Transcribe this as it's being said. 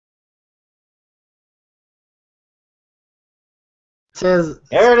says,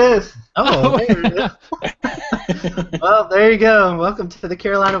 There it is. oh, there it is. Well, there you go. Welcome to the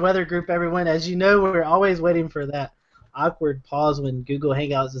Carolina Weather Group, everyone. As you know, we're always waiting for that awkward pause when Google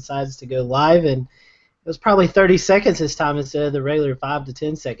Hangouts decides to go live, and it was probably 30 seconds this time instead of the regular 5 to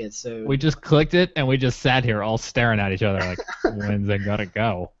 10 seconds. So we just clicked it, and we just sat here all staring at each other like, when's it gonna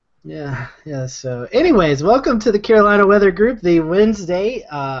go? Yeah. So, anyways, welcome to the Carolina Weather Group, the Wednesday,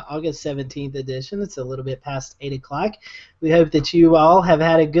 August 17th edition. It's a little bit past 8 o'clock. We hope that you all have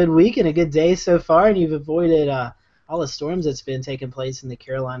had a good week and a good day so far, and you've avoided all the storms that's been taking place in the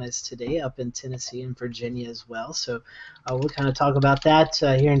Carolinas today, up in Tennessee and Virginia as well. So, we'll kind of talk about that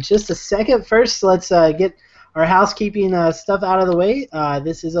here in just a second. First, let's get our housekeeping stuff out of the way.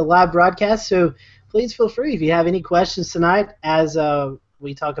 This is a live broadcast, so please feel free if you have any questions tonight as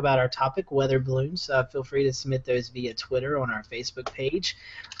we talk about our topic, weather balloons. Feel free to submit those via Twitter on our Facebook page.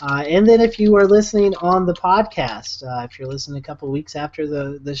 And then if you are listening on the podcast, if you're listening a couple weeks after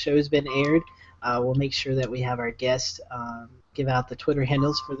the show's been aired, we'll make sure that we have our guests give out the Twitter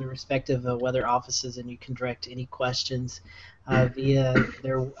handles for the respective weather offices, and you can direct any questions via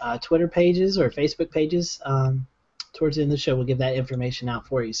their Twitter pages or Facebook pages. Towards the end of the show, we'll give that information out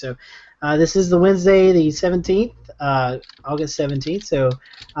for you. So this is the Wednesday, the 17th, August 17th. So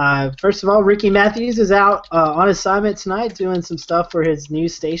first of all, Ricky Matthews is out on assignment tonight doing some stuff for his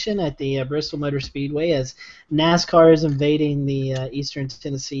news station at the Bristol Motor Speedway as NASCAR is invading the eastern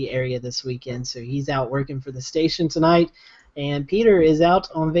Tennessee area this weekend. So he's out working for the station tonight. And Peter is out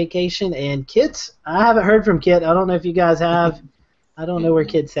on vacation. And Kit, I haven't heard from Kit. I don't know if you guys have. I don't know where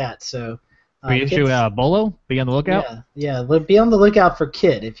Kit's at. So. We issue Bolo? Be on the lookout? Yeah. Be on the lookout for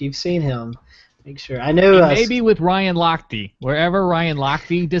Kit. If you've seen him, make sure. I know. Maybe with Ryan Lochte. Wherever Ryan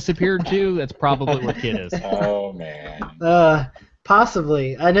Lochte disappeared to, that's probably where Kit is. Oh, man.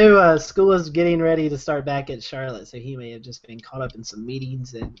 Possibly. I know school is getting ready to start back at Charlotte, so he may have just been caught up in some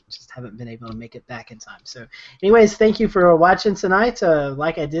meetings and just haven't been able to make it back in time. So, anyways, thank you for watching tonight.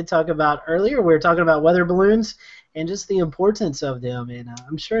 Like I did talk about earlier, we were talking about weather balloons and just the importance of them. And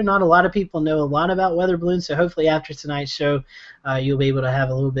I'm sure not a lot of people know a lot about weather balloons, so hopefully after tonight's show you'll be able to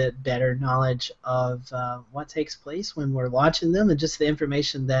have a little bit better knowledge of what takes place when we're watching them and just the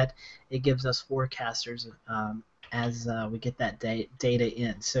information that it gives us forecasters as we get that data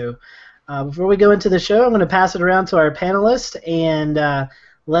in. So before we go into the show, I'm going to pass it around to our panelists and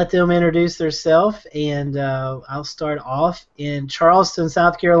let them introduce themselves. And I'll start off in Charleston,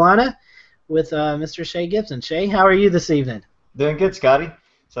 South Carolina, with Mr. Shay Gibson. Shay, how are you this evening? Doing good, Scotty.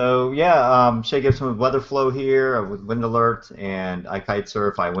 So, yeah, Shay Gibson with Weather Flow here, with Wind Alert, and I kite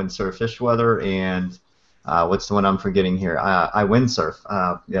surf, I windsurf fish weather, and what's the one I'm forgetting here? I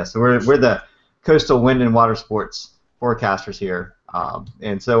windsurf. Yeah, so we're the coastal wind and water sports forecasters here.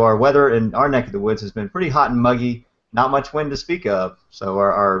 And so our weather in our neck of the woods has been pretty hot and muggy, not much wind to speak of. So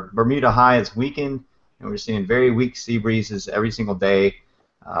our Bermuda high is weakened, and we're seeing very weak sea breezes every single day.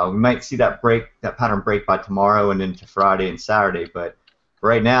 We might see that pattern break by tomorrow and into Friday and Saturday, but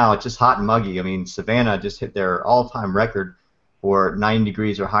right now it's just hot and muggy. I mean, Savannah just hit their all-time record for 90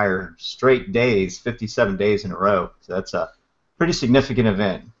 degrees or higher straight days, 57 days in a row. So that's a pretty significant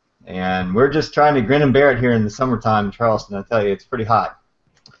event. And we're just trying to grin and bear it here in the summertime in Charleston. I tell you, it's pretty hot.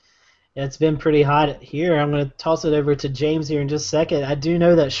 Yeah, it's been pretty hot here. I'm going to toss it over to James here in just a second. I do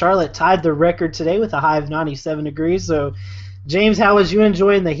know that Charlotte tied the record today with a high of 97 degrees, so James, how was you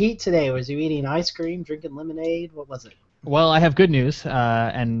enjoying the heat today? Was you eating ice cream, drinking lemonade? What was it? Well, I have good news,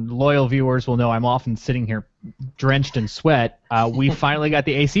 and loyal viewers will know I'm often sitting here drenched in sweat. We finally got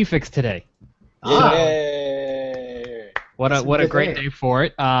the AC fixed today. Yay! What a great day for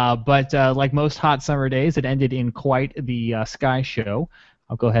it. But like most hot summer days, it ended in quite the sky show.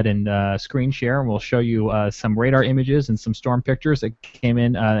 I'll go ahead and screen share, and we'll show you some radar images and some storm pictures that came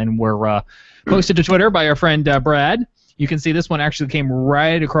in and were posted to Twitter by our friend Brad. You can see this one actually came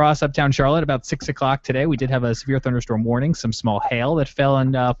right across uptown Charlotte about 6 o'clock today. We did have a severe thunderstorm warning, some small hail that fell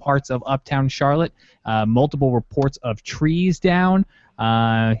in parts of uptown Charlotte, multiple reports of trees down.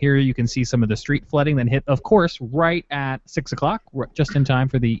 Here you can see some of the street flooding that hit, of course, right at 6 o'clock, just in time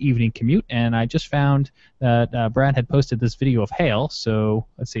for the evening commute. And I just found that Brad had posted this video of hail. So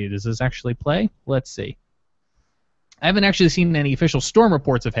let's see, does this actually play? Let's see. I haven't actually seen any official storm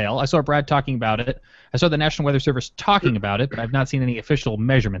reports of hail. I saw Brad talking about it. I saw the National Weather Service talking about it, but I've not seen any official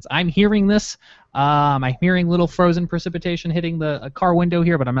measurements. I'm hearing this. I'm hearing little frozen precipitation hitting the car window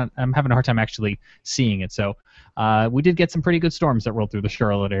here, but I'm having a hard time actually seeing it. So we did get some pretty good storms that rolled through the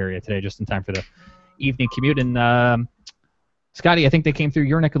Charlotte area today, just in time for the evening commute. And Scotty, I think they came through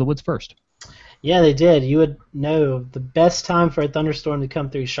your neck of the woods first. Yeah, they did. You would know the best time for a thunderstorm to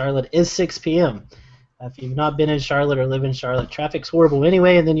come through Charlotte is 6 p.m. If you've not been in Charlotte or live in Charlotte, traffic's horrible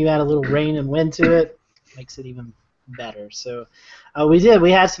anyway, and then you add a little rain and wind to it, makes it even better. So we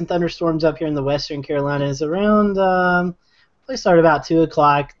had some thunderstorms up here in the western Carolinas around they started about 2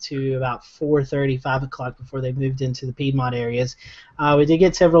 o'clock to about 4:30, 5 o'clock before they moved into the Piedmont areas. We did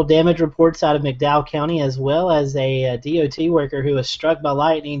get several damage reports out of McDowell County, as well as a DOT worker who was struck by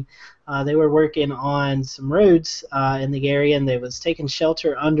lightning. They were working on some roads in the area, and they was taking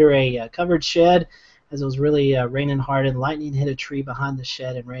shelter under a covered shed as it was really raining hard, and lightning hit a tree behind the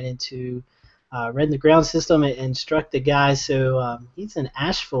shed and ran into the ground system and struck the guy. So he's in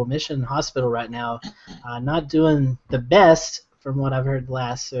Asheville Mission Hospital right now, not doing the best from what I've heard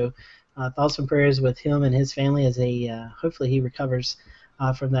last. So thoughts and prayers with him and his family as hopefully he recovers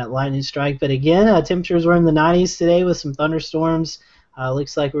from that lightning strike. But again, temperatures were in the 90s today with some thunderstorms.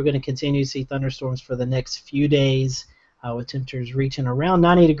 Looks like we're going to continue to see thunderstorms for the next few days with temperatures reaching around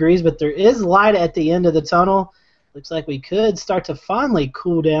 90 degrees. But there is light at the end of the tunnel. Looks like we could start to finally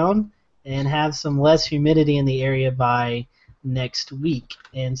cool down and have some less humidity in the area by next week.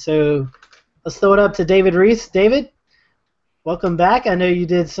 And so let's throw it up to David Reese. David, welcome back. I know you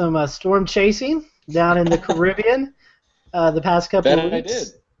did some storm chasing down in the Caribbean the past couple of weeks.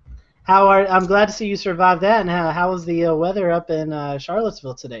 I did. I'm glad to see you survived that. And how was the weather up in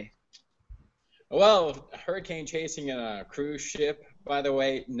Charlottesville today? Well, hurricane chasing in a cruise ship, by the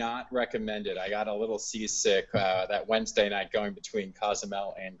way, not recommended. I got a little seasick that Wednesday night going between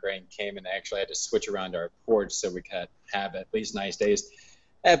Cozumel and Grand Cayman. I actually had to switch around our ports so we could have at least nice days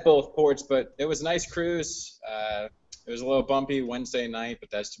at both ports. But it was a nice cruise. It was a little bumpy Wednesday night,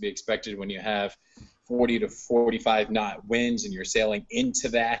 but that's to be expected when you have 40 to 45 knot winds and you're sailing into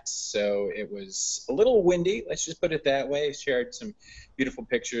that. So it was a little windy, let's just put it that way. Shared some beautiful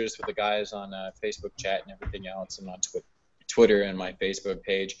pictures with the guys on Facebook chat and everything else, and on Twitter and my Facebook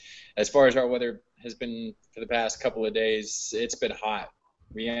page. As far as our weather has been for the past couple of days, it's been hot.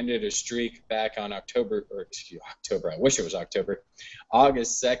 We ended a streak back on October, I wish it was October,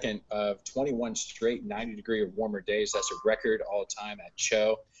 August 2nd of 21 straight 90-degree or warmer days. That's a record all time at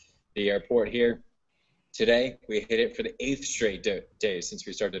Cho, the airport here. Today, we hit it for the 8th straight day since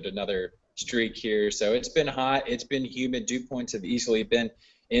we started another streak here. So it's been hot. It's been humid. Dew points have easily been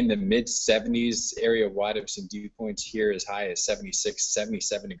in the mid-70s, area-wide of some dew points here as high as 76,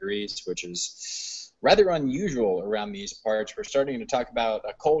 77 degrees, which is rather unusual around these parts. We're starting to talk about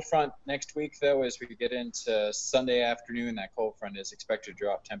a cold front next week, though, as we get into Sunday afternoon. That cold front is expected to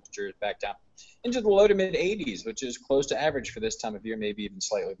drop temperatures back down into the low to mid-80s, which is close to average for this time of year, maybe even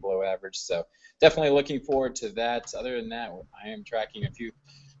slightly below average. So definitely looking forward to that. Other than that, I am tracking a few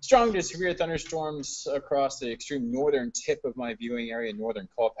strong to severe thunderstorms across the extreme northern tip of my viewing area, northern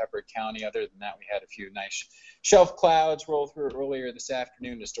Culpeper County. Other than that, we had a few nice shelf clouds roll through earlier this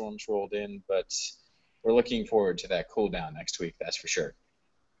afternoon. The storms rolled in, but we're looking forward to that cool down next week, that's for sure.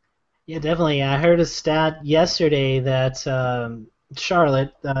 Yeah, definitely. I heard a stat yesterday that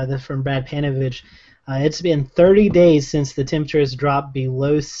Charlotte, from Brad Panovich, it's been 30 days since the temperature has dropped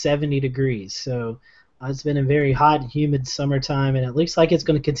below 70 degrees. So it's been a very hot and humid summertime, and it looks like it's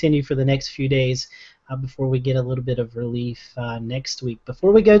going to continue for the next few days before we get a little bit of relief next week.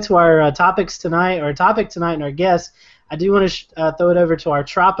 Before we go to our topic tonight and our guest, I do want to throw it over to our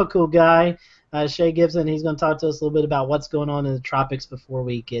tropical guy, Shay Gibson. He's going to talk to us a little bit about what's going on in the tropics before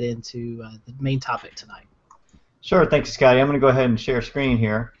we get into the main topic tonight. Sure, thank you, Scotty. I'm going to go ahead and share screen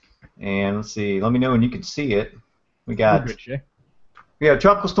here, and let's see. Let me know when you can see it. We got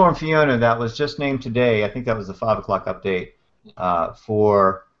Tropical Storm Fiona that was just named today. I think that was the 5 o'clock update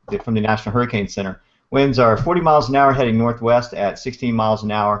from the National Hurricane Center. Winds are 40 miles an hour heading northwest at 16 miles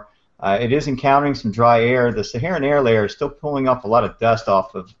an hour. It is encountering some dry air. The Saharan air layer is still pulling off a lot of dust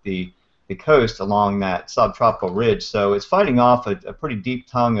off of the coast along that subtropical ridge, so it's fighting off a pretty deep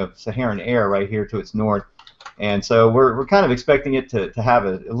tongue of Saharan air right here to its north. And so we're kind of expecting it to have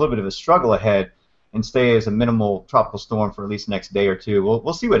a little bit of a struggle ahead and stay as a minimal tropical storm for at least the next day or two.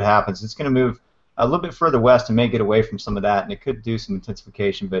 We'll see what happens. It's going to move a little bit further west and may get away from some of that, and it could do some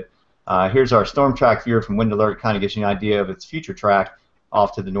intensification. But here's our storm track viewer from Wind Alert. Kind of gives you an idea of its future track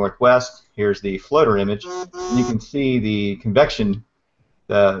off to the northwest. Here's the floater image. And you can see the convection.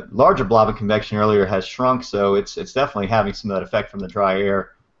 The larger blob of convection earlier has shrunk, so it's definitely having some of that effect from the dry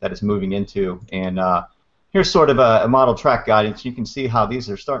air that it's moving into. And here's sort of a model track guidance. You can see how these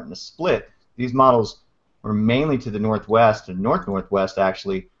are starting to split. These models were mainly to the northwest and north-northwest,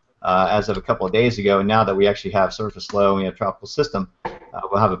 actually, as of a couple of days ago. And now that we actually have surface low and we have tropical system,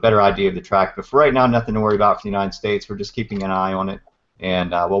 we'll have a better idea of the track. But for right now, nothing to worry about for the United States. We're just keeping an eye on it,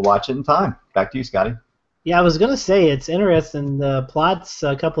 and we'll watch it in time. Back to you, Scotty. Yeah, I was going to say it's interesting. The plots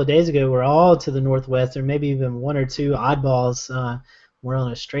a couple of days ago were all to the northwest, or maybe even one or two oddballs were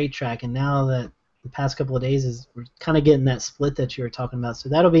on a straight track, and now that the past couple of days we're kind of getting that split that you were talking about. So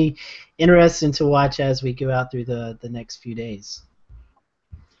that'll be interesting to watch as we go out through the next few days.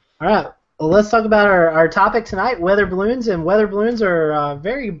 All right, well, let's talk about our topic tonight, weather balloons. And weather balloons are a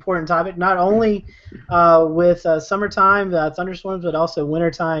very important topic, not only with summertime thunderstorms, but also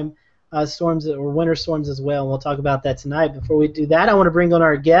wintertime storms or winter storms as well, and we'll talk about that tonight. Before we do that, I want to bring on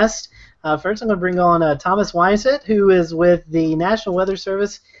our guest. First, I'm going to bring on Thomas Weinstedt, who is with the National Weather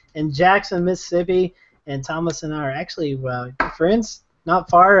Service in Jackson, Mississippi. And Thomas and I are actually friends, not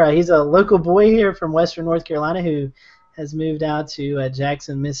far. He's a local boy here from Western North Carolina who has moved out to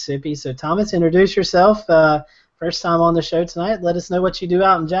Jackson, Mississippi. So, Thomas, introduce yourself. First time on the show tonight. Let us know what you do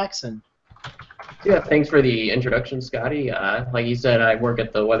out in Jackson. Yeah, thanks for the introduction, Scotty. Like you said, I work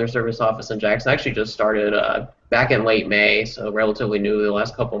at the Weather Service office in Jackson. I actually just started back in late May, so relatively new the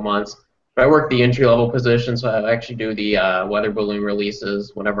last couple months. But I work the entry-level position, so I actually do the weather balloon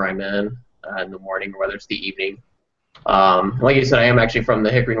releases whenever I'm in the morning or whether it's the evening. Like you said, I am actually from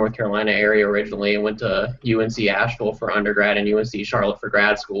the Hickory, North Carolina area originally and went to UNC Asheville for undergrad and UNC Charlotte for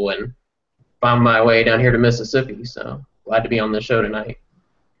grad school and found my way down here to Mississippi. So glad to be on the show tonight.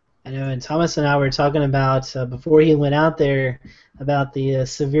 I know, and Thomas and I were talking about, before he went out there, about the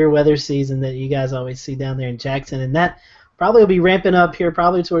severe weather season that you guys always see down there in Jackson, and that probably will be ramping up here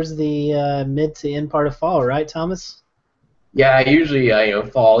probably towards the mid to end part of fall, right, Thomas? Yeah, usually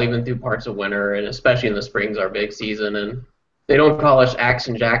fall, even through parts of winter, and especially in the spring's our big season, and they don't call us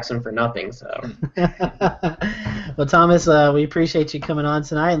Action Jackson for nothing, so. Well, Thomas, we appreciate you coming on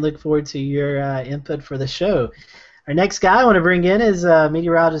tonight and look forward to your input for the show. Our next guy I want to bring in is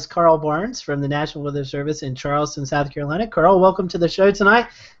meteorologist Carl Barnes from the National Weather Service in Charleston, South Carolina. Carl, welcome to the show tonight.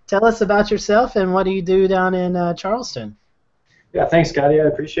 Tell us about yourself and what do you do down in Charleston? Yeah, thanks, Scotty. I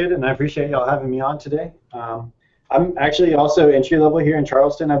appreciate it, and I appreciate y'all having me on today. I'm actually also entry level here in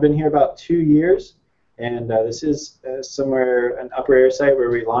Charleston. I've been here about 2 years, and this is somewhere an upper air site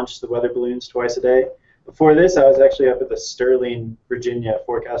where we launch the weather balloons twice a day. Before this, I was actually up at the Sterling, Virginia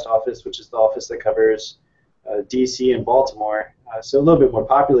forecast office, which is the office that covers D.C. and Baltimore, so a little bit more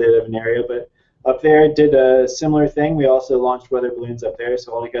populated of an area, but up there I did a similar thing. We also launched weather balloons up there,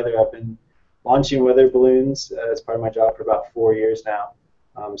 so altogether I've been launching weather balloons as part of my job for about 4 years now.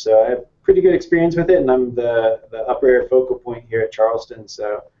 So I have pretty good experience with it, and I'm the upper air focal point here at Charleston,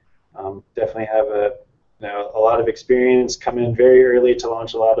 so definitely have a lot of experience coming in very early to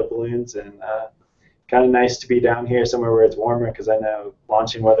launch a lot of balloons, and kind of nice to be down here somewhere where it's warmer, because I know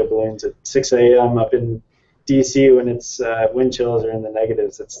launching weather balloons at 6 a.m. up in D.C. when it's wind chills are in the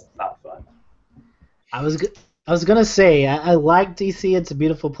negatives, it's not fun. I was gonna say I like D.C. It's a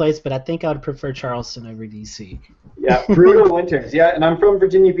beautiful place, but I think I would prefer Charleston over D.C. Yeah, brutal winters. Yeah, and I'm from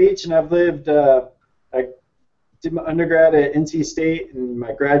Virginia Beach, and I've lived. I did my undergrad at NC State and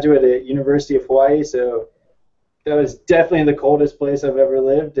my graduate at University of Hawaii, so that was definitely the coldest place I've ever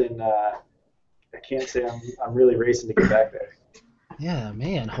lived, and I can't say I'm really racing to get back there. Yeah,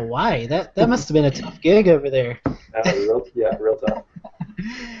 man, Hawaii. That must have been a tough gig over there. Real tough.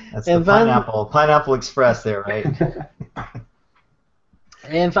 That's and the Pineapple Express there, right?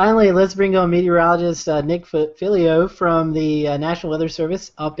 And finally, let's bring on meteorologist Nick Filio from the National Weather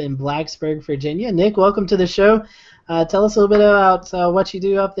Service up in Blacksburg, Virginia. Nick, welcome to the show. Tell us a little bit about what you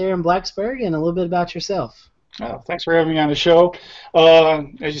do up there in Blacksburg and a little bit about yourself. Thanks for having me on the show.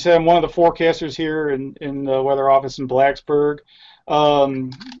 As you said, I'm one of the forecasters here in the weather office in Blacksburg.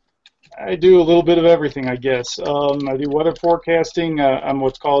 I do a little bit of everything, I guess. I do weather forecasting. I'm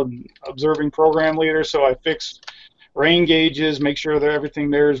what's called observing program leader, so I fix rain gauges, make sure that everything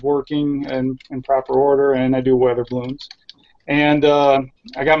there is working and in proper order, and I do weather balloons. And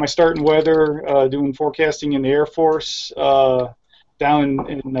I got my start in weather doing forecasting in the Air Force down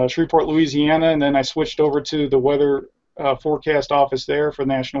in Shreveport, Louisiana, and then I switched over to the weather forecast office there for the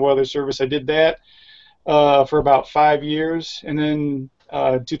National Weather Service. I did that for about 5 years, and then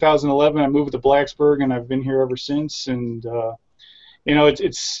 2011 I moved to Blacksburg, and I've been here ever since. And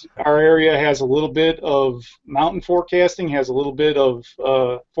it's our area has a little bit of mountain forecasting, has a little bit of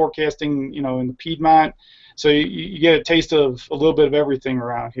forecasting, in the Piedmont. So you get a taste of a little bit of everything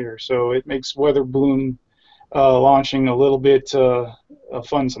around here. So it makes weather balloon launching a little bit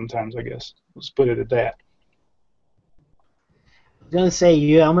fun sometimes, I guess. Let's put it at that. I was going to say,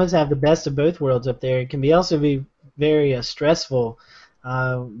 you almost have the best of both worlds up there. It can also be very stressful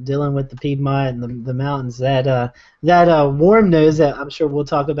dealing with the Piedmont and the mountains. That warm nose that I'm sure we'll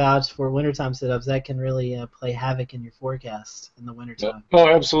talk about for wintertime setups, that can really play havoc in your forecast in the wintertime. Oh,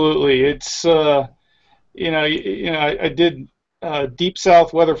 absolutely. It's I did deep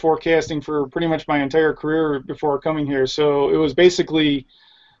south weather forecasting for pretty much my entire career before coming here. So it was basically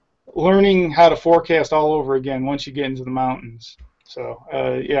learning how to forecast all over again once you get into the mountains. So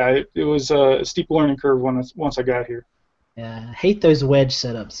it was a steep learning curve once I got here. Yeah, I hate those wedge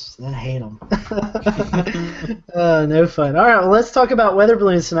setups. I hate them. No fun. All right, well, let's talk about weather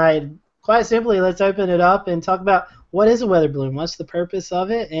balloons tonight. Quite simply, let's open it up and talk about what is a weather balloon, what's the purpose of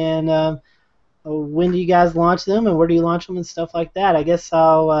it, and when do you guys launch them, and where do you launch them, and stuff like that. I guess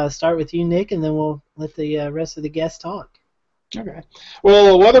I'll start with you, Nick, and then we'll let the rest of the guests talk. Okay.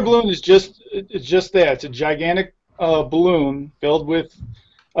 Well, a weather balloon is just that. It's a gigantic balloon filled with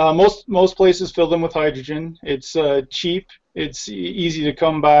most places fill them with hydrogen. It's cheap. It's easy to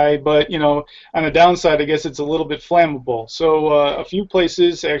come by, but on the downside, I guess it's a little bit flammable. So a few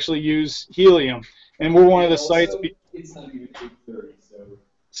places actually use helium, and we're one of the sites. It's not even 8:30,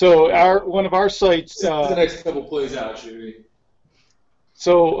 so one of our sites. The next couple plays out, Judy.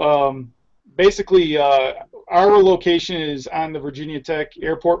 So basically, our location is on the Virginia Tech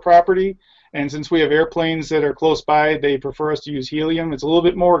Airport property. And since we have airplanes that are close by, they prefer us to use helium. It's a little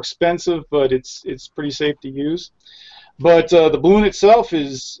bit more expensive, but it's pretty safe to use. But the balloon itself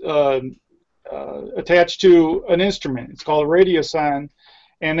is attached to an instrument. It's called a radiosonde,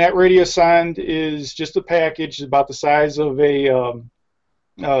 and that radiosonde is just a package about the size of a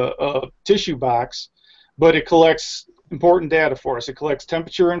tissue box, but it collects important data for us. It collects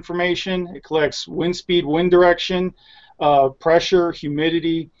temperature information. It collects wind speed, wind direction, pressure,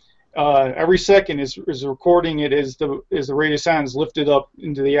 humidity. Every second is recording it as the radiosonde is lifted up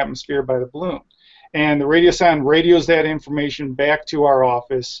into the atmosphere by the balloon, and the radiosonde radios that information back to our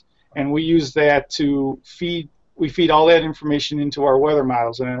office, and we use that to feed all that information into our weather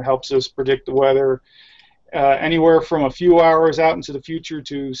models, and it helps us predict the weather anywhere from a few hours out into the future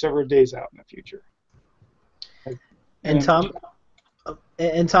to several days out in the future. And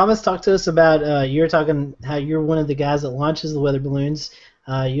Thomas, talk to us about you're talking how you're one of the guys that launches the weather balloons.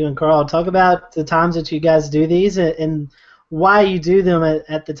 You and Carl, talk about the times that you guys do these and why you do them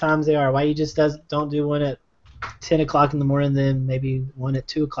at the times they are. Why you just don't do one at 10 o'clock in the morning, then maybe one at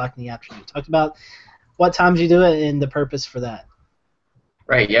 2 o'clock in the afternoon. Talk about what times you do it and the purpose for that.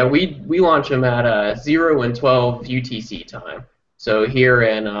 Right, yeah, we launch them at 0 and 12 UTC time. So here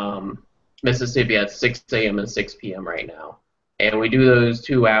in Mississippi at 6 a.m. and 6 p.m. right now. And we do those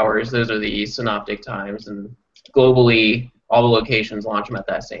 2 hours. Those are the synoptic times. And globally, all the locations launch them at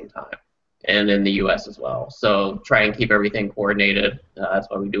that same time, and in the U.S. as well. So try and keep everything coordinated. That's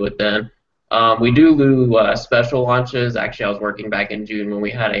why we do it then. We do special launches. Actually, I was working back in June when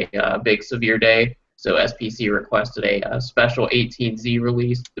we had a big severe day. So SPC requested a special 18Z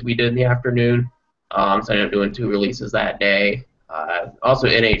release that we did in the afternoon. So I ended up doing 2 releases that day. Also,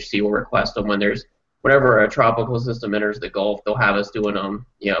 NHC will request them whenever a tropical system enters the Gulf. They'll have us doing them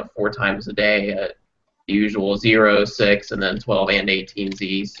 4 times a day at the usual 0, 6, and then 12 and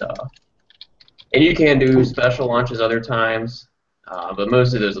 18Z. So, and you can do special launches other times, but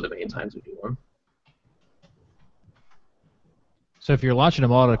mostly those are the main times we do them. So if you're launching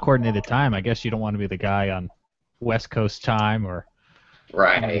them all at a coordinated time, I guess you don't want to be the guy on West Coast time or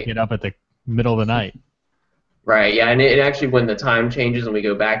get up at the middle of the night. Right, yeah, and it actually, when the time changes and we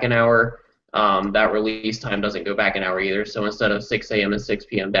go back an hour, that release time doesn't go back an hour either. So instead of 6 a.m. and 6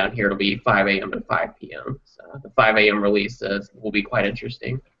 p.m. down here, it'll be 5 a.m. and 5 p.m. So the 5 a.m. release will be quite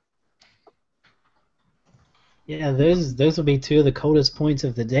interesting. Yeah, those will be 2 of the coldest points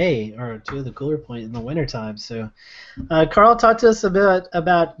of the day, or 2 of the cooler points in the wintertime. So, Carl, talk to us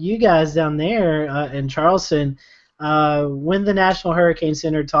about you guys down there in Charleston. When the National Hurricane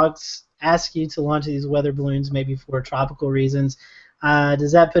Center asks you to launch these weather balloons, maybe for tropical reasons,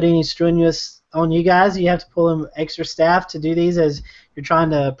 does that put any strenuous on you guys? Do you have to pull in extra staff to do these as you're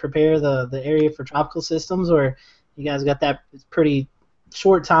trying to prepare the area for tropical systems, or you guys got that pretty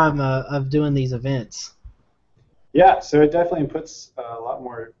short time of doing these events? Yeah, so it definitely puts a lot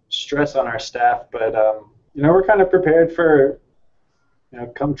more stress on our staff, but we're kind of prepared for,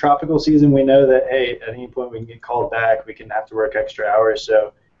 come tropical season, we know that, hey, at any point we can get called back, we can have to work extra hours.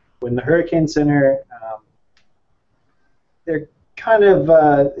 So when the Hurricane Center, they're kind of,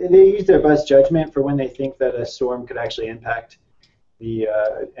 they use their best judgment for when they think that a storm could actually impact an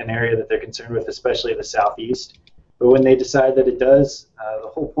area that they're concerned with, especially the southeast. But when they decide that it does, the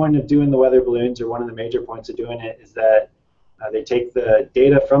whole point of doing the weather balloons, or one of the major points of doing it, is that they take the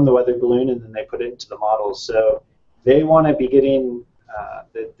data from the weather balloon and then they put it into the models. So they want to be getting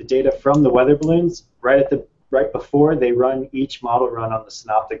the data from the weather balloons right before they run each model run on the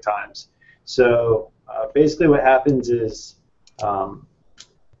synoptic times. So basically what happens is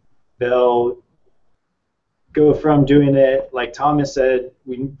they'll go from doing it, like Thomas said,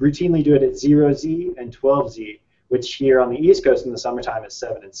 we routinely do it at 0Z and 12Z, which here on the East Coast in the summertime is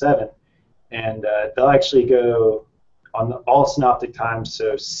 7 and 7. And they'll actually go on all synoptic times,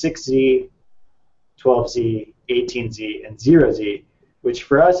 so 6Z, 12Z, 18Z, and 0Z, which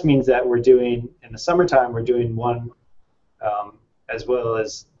for us means that we're doing, in the summertime, we're doing one as well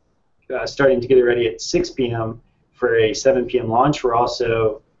as starting to get it ready at 6 p.m. for a 7 p.m. launch. We're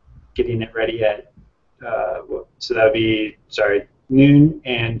also getting it ready at, so that would be, noon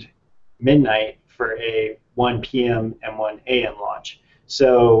and midnight for a 1 p.m. and 1 a.m. launch.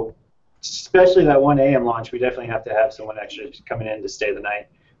 So especially that 1 a.m. launch, we definitely have to have someone extra coming in to stay the night.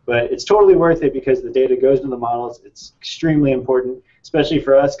 But it's totally worth it because the data goes into the models. It's extremely important, especially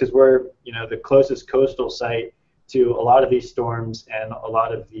for us because we're the closest coastal site to a lot of these storms and a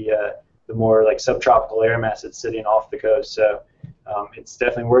lot of the more like subtropical air mass that's sitting off the coast. So it's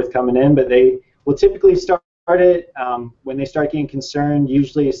definitely worth coming in. But they will typically start it when they start getting concerned,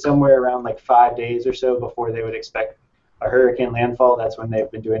 usually somewhere around like 5 days or so before they would expect a hurricane landfall. That's when they've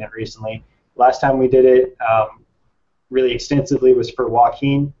been doing it recently. Last time we did it really extensively was for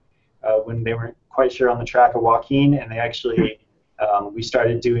Joaquin when they weren't quite sure on the track of Joaquin, and they actually we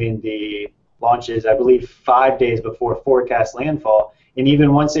started doing the launches, I believe, 5 days before forecast landfall. And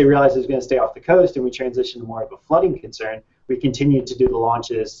even once they realized it was going to stay off the coast and we transitioned to more of a flooding concern, we continued to do the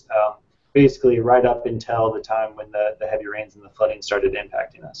launches basically right up until the time when the heavy rains and the flooding started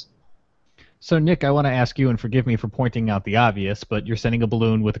impacting us. So, Nick, I want to ask you, and forgive me for pointing out the obvious, but you're sending a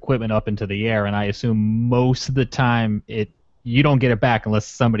balloon with equipment up into the air, and I assume most of the time you don't get it back unless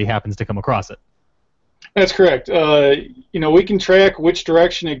somebody happens to come across it. That's correct. We can track which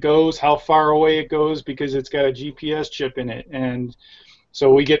direction it goes, how far away it goes, because it's got a GPS chip in it, and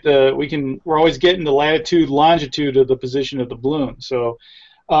so we're always getting the latitude, longitude of the position of the balloon. So,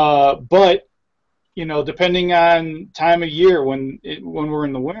 but depending on time of year, when we're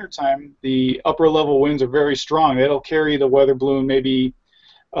in the winter time, the upper level winds are very strong. That'll carry the weather balloon maybe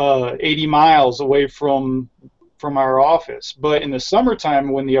 80 miles away from our office. But in the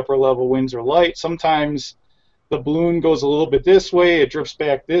summertime, when the upper level winds are light, sometimes the balloon goes a little bit this way, it drifts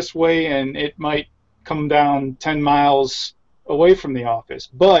back this way, and it might come down 10 miles away from the office.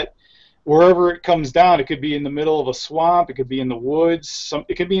 But wherever it comes down, it could be in the middle of a swamp, it could be in the woods,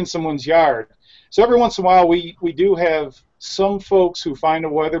 it could be in someone's yard. So every once in a while, we do have some folks who find a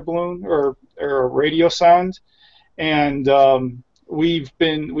weather balloon or a radio sound, and in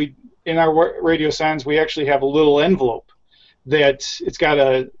our radio signs, we actually have a little envelope that it's got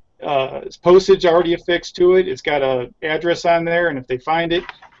a postage already affixed to it. It's got an address on there, and if they find it,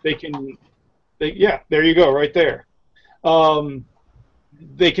 there you go, right there.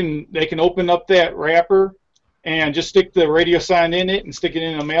 They can open up that wrapper and just stick the radio sign in it and stick it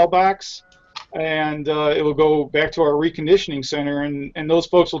in a mailbox, and it will go back to our reconditioning center, and those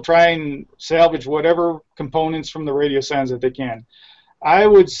folks will try and salvage whatever components from the radio signs that they can. I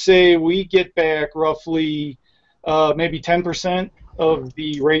would say we get back roughly maybe 10% of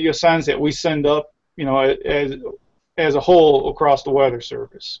the radio signs that we send up, as a whole across the Weather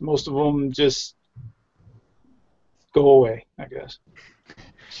Service. Most of them just go away, I guess.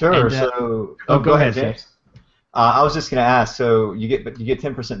 Sure. And, so, go ahead, James. I was just going to ask. So you get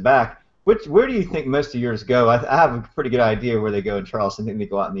 10% back. Where do you think most of yours go? I have a pretty good idea where they go in Charleston. I think they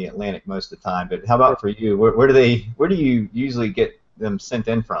go out in the Atlantic most of the time. But how about for you? Where do you usually get them sent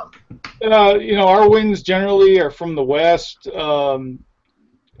in from? Our winds generally are from the west.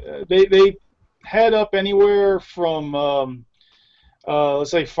 They head up anywhere from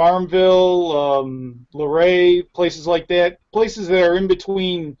let's say Farmville, Luray, places like that, places that are in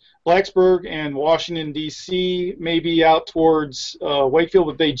between Blacksburg and Washington, D.C., maybe out towards Wakefield,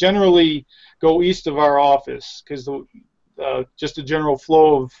 but they generally go east of our office because just the general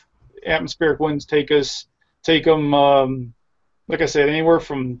flow of atmospheric winds take them, like I said, anywhere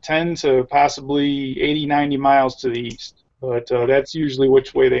from 10 to possibly 80, 90 miles to the east. But that's usually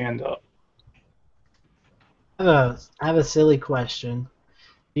which way they end up. I have a silly question.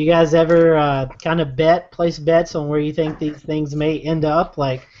 Do you guys ever kind of place bets on where you think these things may end up?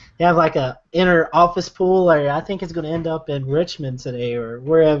 Like, you have like a inner office pool, or I think it's going to end up in Richmond today or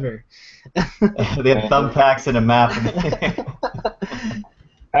wherever. They have thumbtacks and a map.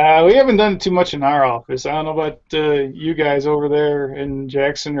 We haven't done too much in our office. I don't know about you guys over there in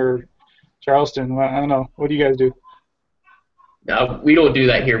Jackson or Charleston. I don't know. What do you guys do? We don't do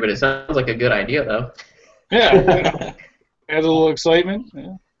that here, but it sounds like a good idea, though. Yeah. Adds a little excitement.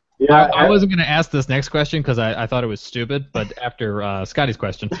 Yeah. Yeah, I wasn't going to ask this next question because I thought it was stupid, but after Scotty's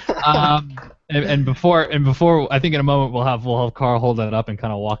question, and before I think in a moment we'll have Carl hold that up and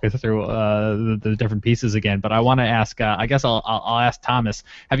kind of walk us through the different pieces again. But I want to ask, I guess I'll ask Thomas.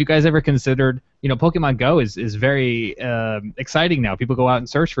 Have you guys ever considered, Pokemon Go is very exciting now. People go out and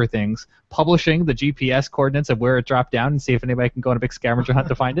search for things, publishing the GPS coordinates of where it dropped down and see if anybody can go on a big scavenger hunt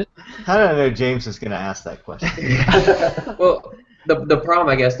to find it. How did I know James was going to ask that question? Well, the problem,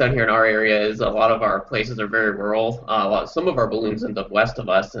 I guess, down here in our area is a lot of our places are very rural. Some of our balloons end up west of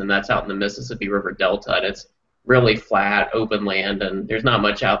us, and that's out in the Mississippi River Delta, and it's really flat, open land, and there's not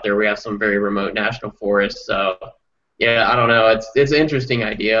much out there. We have some very remote national forests, so yeah, I don't know. It's an interesting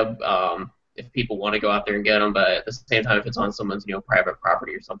idea if people want to go out there and get them, but at the same time, if it's on someone's private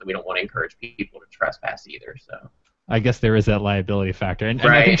property or something, we don't want to encourage people to trespass either. So I guess there is that liability factor, and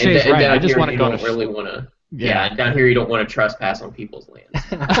right, I think Shay's right. I just want to go don't really want to. Yeah, down here you don't want to trespass on people's lands.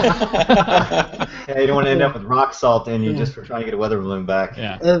 Yeah, you don't want to end up with rock salt in you just for trying to get a weather balloon back.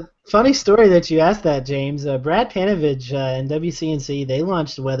 Yeah. Funny story that you asked that, James. Brad Panovich and WCNC, they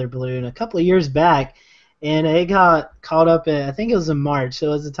launched a weather balloon a couple of years back, and it got caught up in, I think it was in March, so it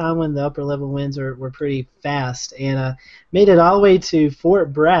was a time when the upper level winds were pretty fast, and made it all the way to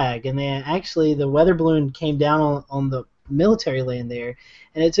Fort Bragg, and then actually the weather balloon came down on the military land there,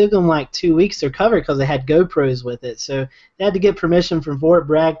 and it took them like 2 weeks to recover because they had GoPros with it. So they had to get permission from Fort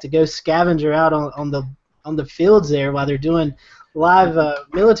Bragg to go scavenger out on the fields there while they're doing live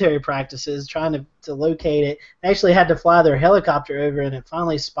military practices, trying to locate it. They actually had to fly their helicopter over, and it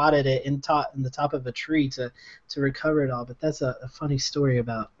finally spotted it in the top of a tree to recover it all. But that's a funny story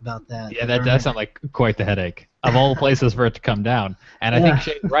about that. Yeah, that does sound like quite the headache of all places for it to come down. And I think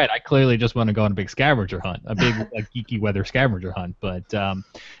Shay's right. I clearly just want to go on a big scavenger hunt, a big geeky weather scavenger hunt. But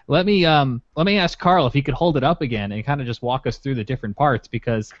let me ask Carl if he could hold it up again and kind of just walk us through the different parts,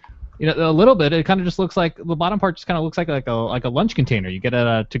 because a little bit it kind of just looks like the bottom part just kind of looks like a lunch container. You get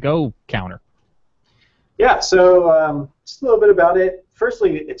a to-go counter. Yeah, so just a little bit about it.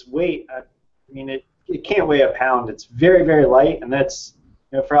 Firstly, its weight. I mean, it can't weigh a pound. It's very, very light, and that's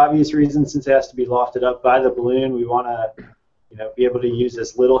for obvious reasons, since it has to be lofted up by the balloon. We want to be able to use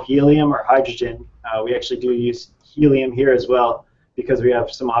as little helium or hydrogen. We actually do use helium here as well because we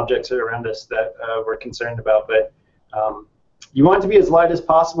have some objects around us that we're concerned about. But you want it to be as light as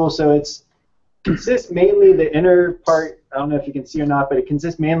possible, so it consists mainly, the inner part, I don't know if you can see or not, but it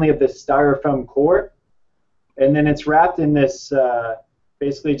consists mainly of this styrofoam core, and then it's wrapped in this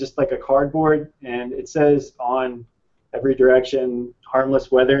basically just like a cardboard, and it says on every direction,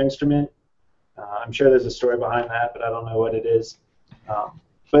 harmless weather instrument. I'm sure there's a story behind that, but I don't know what it is.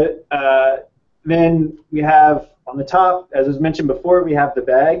 But then we have on the top, as was mentioned before, we have the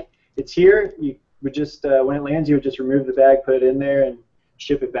bag. It's here. You would just, when it lands, you would just remove the bag, put it in there, and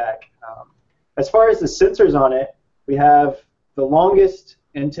ship it back. As far as the sensors on it, we have the longest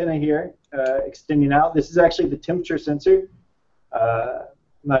antenna here extending out. This is actually the temperature sensor. I'm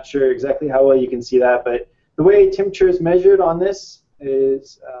not sure exactly how well you can see that, but the way temperature is measured on this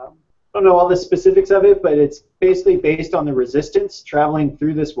is, I don't know all the specifics of it, but it's basically based on the resistance traveling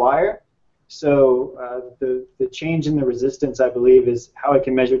through this wire. So the change in the resistance, I believe, is how it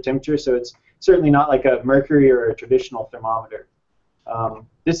can measure temperature. So it's certainly not like a mercury or a traditional thermometer.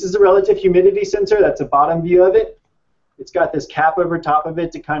 This is the relative humidity sensor. That's a bottom view of it. It's got this cap over top of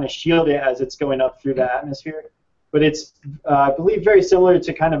it to kind of shield it as it's going up through the atmosphere. But it's, I believe, very similar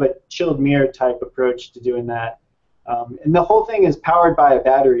to kind of a chilled mirror type approach to doing that. And the whole thing is powered by a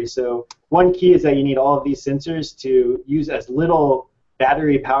battery. So one key is that you need all of these sensors to use as little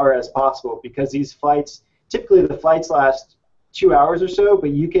battery power as possible, because these flights, typically the flights last 2 hours or so,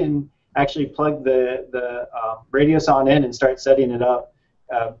 but you can actually plug the radiosonde in and start setting it up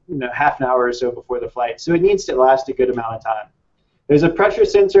half an hour or so before the flight. So it needs to last a good amount of time. There's a pressure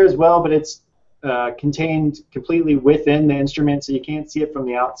sensor as well, but it's contained completely within the instrument, so you can't see it from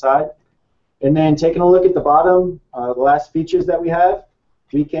the outside. And then taking a look at the bottom, the last features that we have,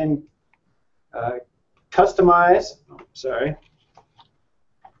 we can customize,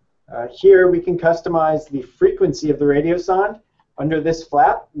 here we can customize the frequency of the radiosonde. Under this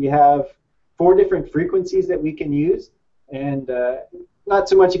flap, we have 4 different frequencies that we can use. And not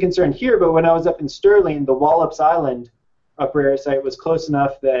so much a concern here, but when I was up in Sterling, the Wallops Island upper air site was close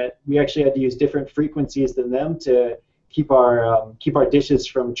enough that we actually had to use different frequencies than them to keep our dishes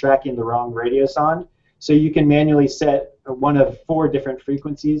from tracking the wrong radiosonde. So you can manually set one of 4 different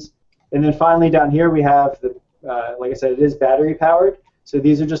frequencies. And then finally down here we have the, like I said, it is battery powered. So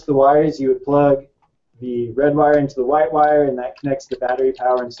these are just the wires. You would plug the red wire into the white wire, and that connects the battery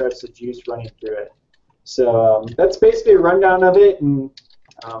power and starts the juice running through it. So that's basically a rundown of it. And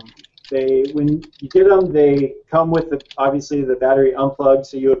When you get them, they come with obviously the battery unplugged,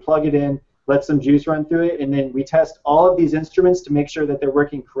 so you would plug it in, let some juice run through it, and then we test all of these instruments to make sure that they're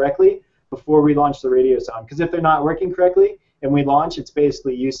working correctly before we launch the Radiosonde. Because if they're not working correctly and we launch, it's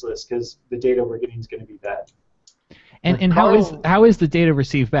basically useless because the data we're getting is going to be bad. And how is the data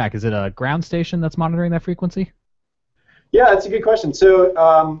received back? Is it a ground station that's monitoring that frequency? Yeah, that's a good question.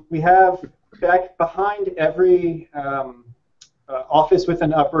 So we have back behind every office with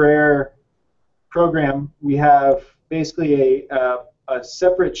an upper air program, we have basically a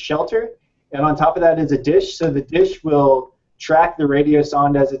separate shelter, and on top of that is a dish. So the dish will track the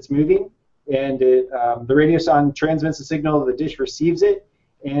Radiosonde as it's moving, and the Radiosonde transmits the signal, the dish receives it,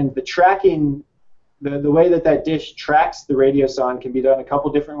 and the tracking, the way that dish tracks the Radiosonde can be done a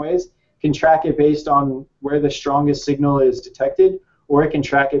couple different ways. It can track it based on where the strongest signal is detected, or it can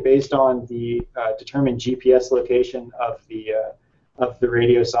track it based on the determined GPS location of the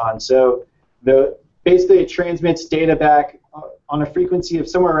Radiosonde. So basically it transmits data back on a frequency of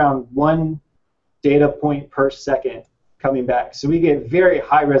somewhere around 1 data point per second coming back. So we get very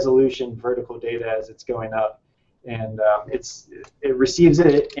high resolution vertical data as it's going up, and it receives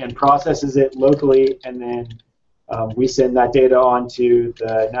it and processes it locally, and then we send that data on to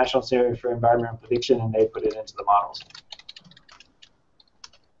the National Center for Environmental Prediction, and they put it into the models.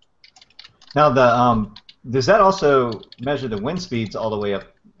 Now, does that also measure the wind speeds all the way up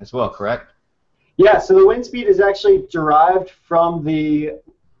as well, correct? Yeah, so the wind speed is actually derived from the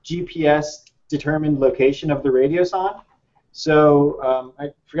GPS-determined location of the Radiosonde. So I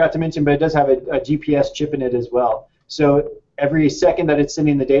forgot to mention, but it does have a GPS chip in it as well. So every second that it's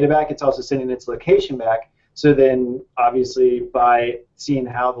sending the data back, it's also sending its location back. So then, obviously, by seeing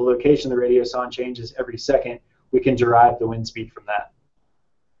how the location of the Radiosonde changes every second, we can derive the wind speed from that.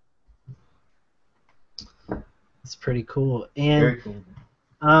 That's pretty cool. And Very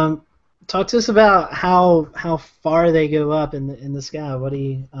cool. Talk to us about how far they go up in the sky. What do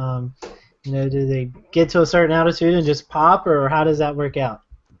you do they get to a certain altitude and just pop, or how does that work out?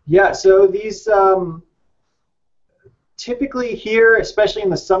 Yeah, so these typically here, especially in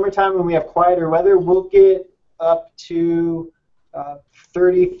the summertime when we have quieter weather, we'll get up to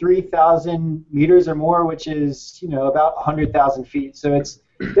 33,000 meters or more, which is about 100,000 feet. So it's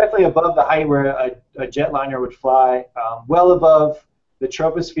definitely above the height where a jetliner would fly, well above the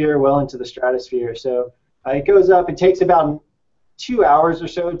troposphere, well into the stratosphere. So it goes up. It takes about 2 hours or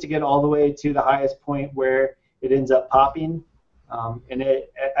so to get all the way to the highest point where it ends up popping. And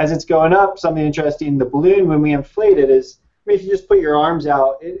as it's going up, something interesting, the balloon, when we inflate it, is, if you just put your arms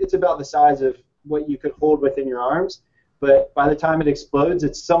out, it's about the size of what you could hold within your arms. But by the time it explodes,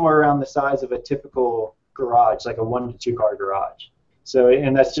 it's somewhere around the size of a typical garage, like a 1 to 2 car garage. So,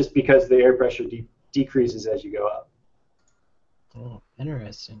 and that's just because the air pressure decreases as you go up. Oh,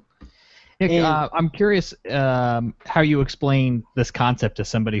 interesting. Nick, I'm curious how you explain this concept to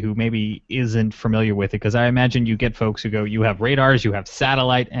somebody who maybe isn't familiar with it, because I imagine you get folks who go, you have radars, you have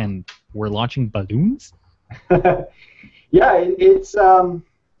satellite, and we're launching balloons? Yeah,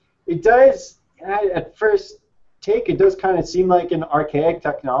 it does, at first take, it does kind of seem like an archaic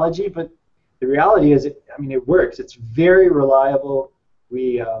technology, but the reality is, it works. It's very reliable.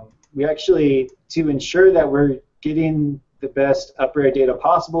 We actually, to ensure that we're getting the best upper air data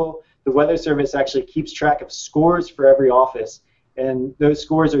possible, the Weather Service actually keeps track of scores for every office, and those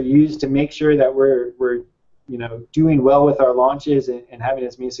scores are used to make sure that we're doing well with our launches and having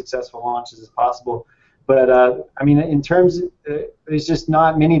as many successful launches as possible. But in terms, there's just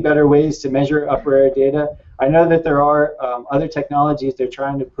not many better ways to measure upper air data. I know that there are other technologies. They're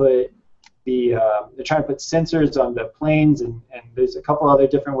trying to put sensors on the planes, and there's a couple other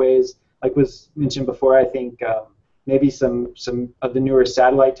different ways. Like was mentioned before, I think maybe some of the newer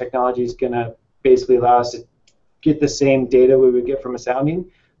satellite technology is going to basically allow us to get the same data we would get from a sounding.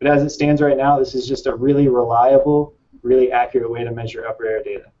 But as it stands right now, this is just a really reliable, really accurate way to measure upper air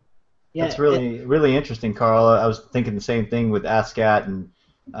data. Yeah, that's really interesting, Carl. I was thinking the same thing with ASCAT and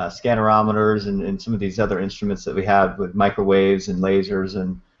scatterometers and some of these other instruments that we have with microwaves and lasers,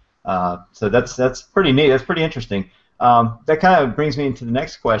 and so that's pretty neat. That's pretty interesting. That kind of brings me into the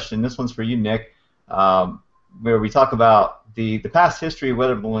next question. This one's for you, Nick, where we talk about the past history of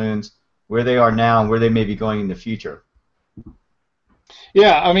weather balloons, where they are now, and where they may be going in the future.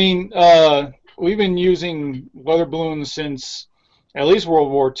 Yeah, we've been using weather balloons since at least World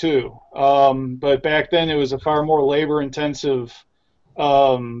War II, but back then it was a far more labor-intensive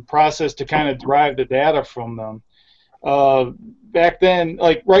process to kind of derive the data from them. Back then,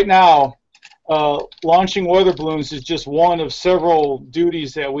 like right now, launching weather balloons is just one of several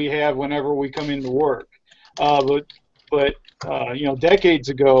duties that we have whenever we come into work. But but decades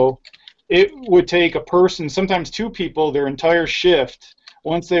ago, it would take a person, sometimes two people, their entire shift.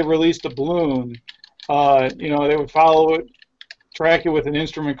 Once they released a balloon, they would follow it, track it with an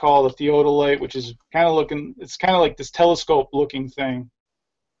instrument called a theodolite, which is it's kind of like this telescope-looking thing.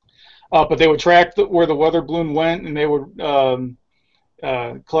 But they would track where the weather balloon went, and they would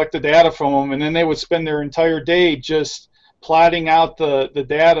collect the data from them, and then they would spend their entire day just plotting out the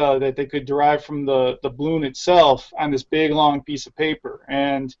data that they could derive from the balloon itself on this big, long piece of paper.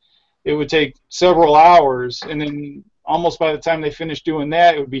 And it would take several hours, and then almost by the time they finished doing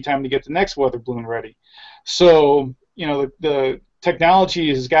that, it would be time to get the next weather balloon ready. So, the technology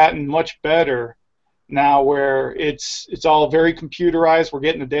has gotten much better now, where it's all very computerized. We're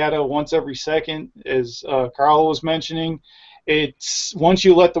getting the data once every second, as Carl was mentioning. It's once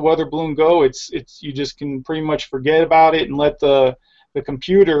you let the weather balloon go, you just can pretty much forget about it and let the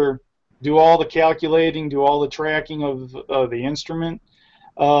computer do all the calculating, do all the tracking of the instrument.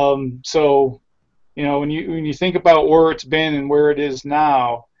 So, when you think about where it's been and where it is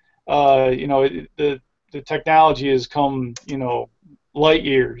now, the technology has come, light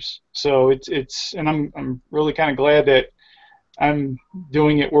years. So and I'm really kind of glad that I'm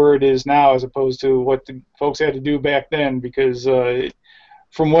doing it where it is now, as opposed to what the folks had to do back then, because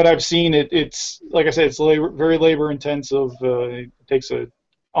from what I've seen, it's like I said, it's very labor intensive. It takes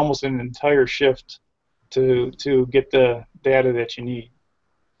almost an entire shift to get the data that you need.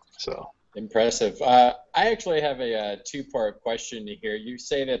 So impressive. I actually have a two-part question here. You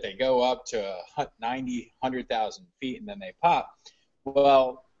say that they go up to 90, 100,000 feet and then they pop.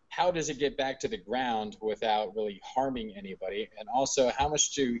 Well, how does it get back to the ground without really harming anybody? And also, how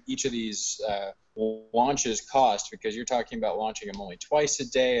much do each of these launches cost? Because you're talking about launching them only twice a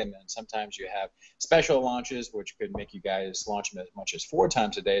day, and then sometimes you have special launches, which could make you guys launch them as much as 4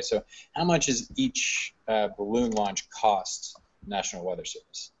 times a day. So how much is each balloon launch cost National Weather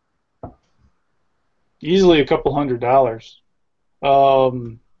Service? Easily a couple $100.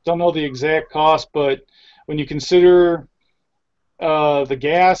 Don't know the exact cost, but when you consider the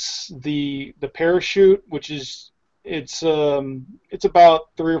gas, the parachute, which is it's about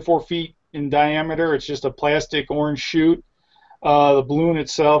 3 or 4 feet in diameter. It's just a plastic orange chute. The balloon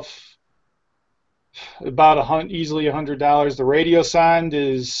itself, about easily $100. The radio sound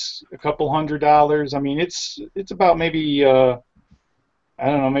is a couple $100. I mean, it's about maybe maybe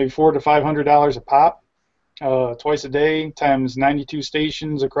 $400 to $500 a pop, twice a day times 92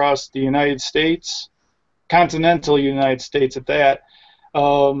 stations across the United States. Continental United States at that. I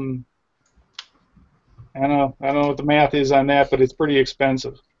don't know what the math is on that, but it's pretty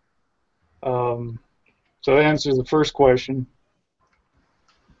expensive. So that answers the first question.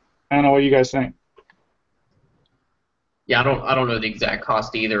 I don't know what you guys think. Yeah, I don't know the exact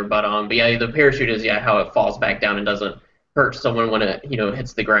cost either, but yeah, the parachute is how it falls back down and doesn't hurt someone when it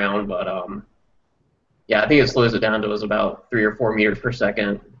hits the ground, but yeah, I think it slows it down to about 3 or 4 meters per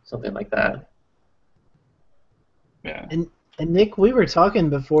second, something like that. Yeah. And Nick, we were talking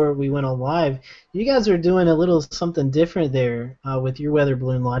before we went on live. You guys are doing a little something different there with your weather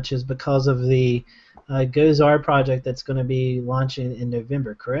balloon launches because of the GOES-R project that's going to be launching in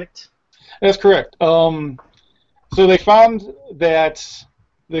November, correct? That's correct. So they found that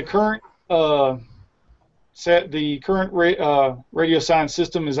the current radio science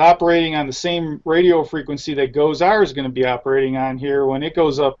system is operating on the same radio frequency that GOES-R is going to be operating on here when it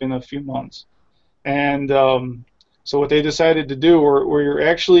goes up in a few months. And so what they decided to do, we're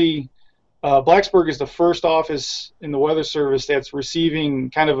actually, Blacksburg is the first office in the Weather Service that's receiving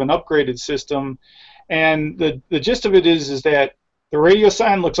kind of an upgraded system. And the gist of it is that the radio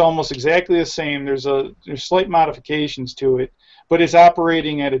sign looks almost exactly the same. There's slight modifications to it, but it's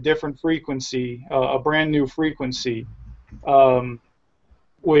operating at a different frequency, a brand new frequency,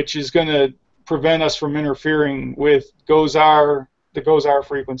 which is going to prevent us from interfering with GOES-R, the GOES-R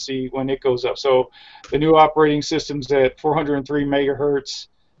frequency when it goes up. So the new operating system's at 403 megahertz.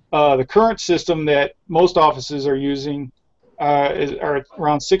 The current system that most offices are using are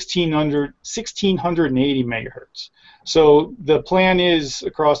around 1680 megahertz. So the plan is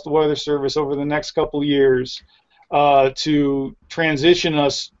across the Weather Service over the next couple years to transition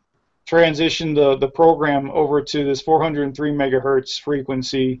the program over to this 403 megahertz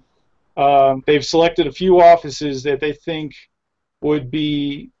frequency. They've selected a few offices that they think would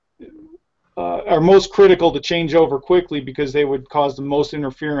be are most critical to change over quickly because they would cause the most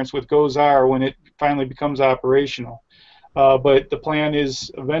interference with GOES-R when it finally becomes operational. But the plan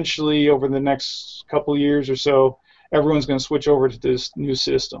is eventually over the next couple years or so, everyone's going to switch over to this new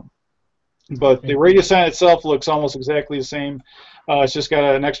system. But the radio sign itself looks almost exactly the same. It's just got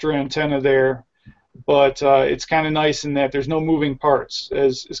an extra antenna there. but it's kind of nice in that there's no moving parts.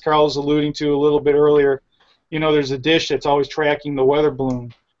 As Carl was alluding to a little bit earlier, there's a dish that's always tracking the weather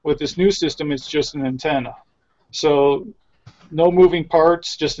balloon. With this new system, it's just an antenna. So no moving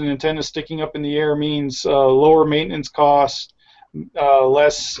parts, just an antenna sticking up in the air means lower maintenance costs,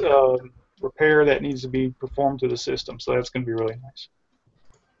 less repair that needs to be performed to the system. So that's going to be really nice.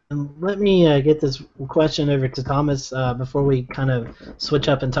 And let me get this question over to Thomas before we kind of switch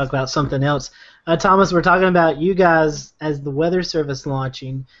up and talk about something else. Thomas, we're talking about you guys as the Weather Service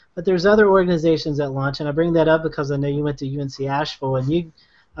launching, but there's other organizations that launch, and I bring that up because I know you went to UNC Asheville, and you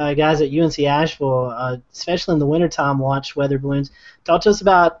guys at UNC Asheville, especially in the wintertime, launch weather balloons. Talk to us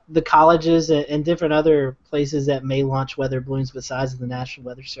about the colleges and different other places that may launch weather balloons besides the National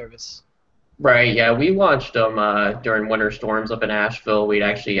Weather Service. Right, yeah, we launched them during winter storms up in Asheville. We'd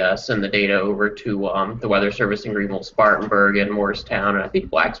actually send the data over to the Weather Service in Greenville, Spartanburg, and Morristown, and I think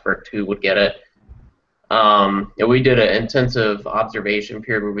Blacksburg, too, would get it. We did an intensive observation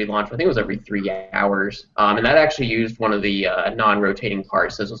period where we launched, I think it was every 3 hours, and that actually used one of the non-rotating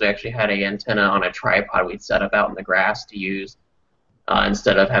parts. This was actually had an antenna on a tripod we'd set up out in the grass to use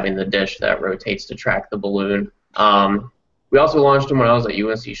instead of having the dish that rotates to track the balloon. We also launched them when I was at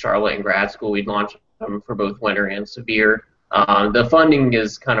UNC Charlotte in grad school. We'd launched them for both winter and severe. The funding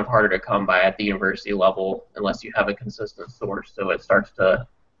is kind of harder to come by at the university level unless you have a consistent source, so it starts to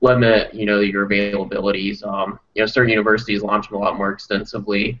limit, your availabilities. Certain universities launch them a lot more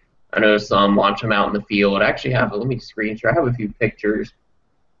extensively. I know some launch them out in the field. I actually have, let me screen share. I have a few pictures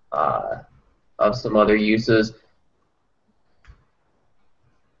of some other uses.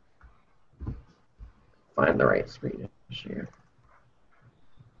 Find the right screen to share.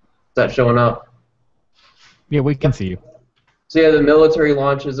 Is that showing up? Yeah, we can see you. So yeah, the military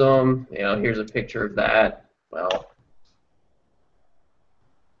launches them. Here's a picture of that. Well.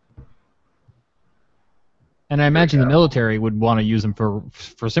 And I imagine the military would want to use them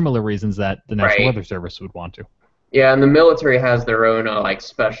for similar reasons that the National Right. Weather Service would want to. Yeah, and the military has their own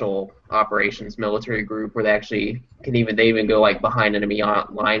special operations military group where they even go behind enemy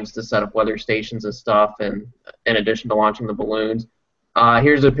lines to set up weather stations and stuff, and in addition to launching the balloons.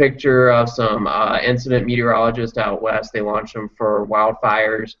 Here's a picture of some incident meteorologists out west. They launch them for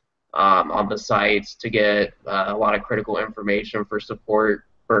wildfires on the sites to get a lot of critical information for support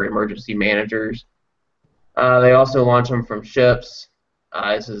for emergency managers. They also launch them from ships.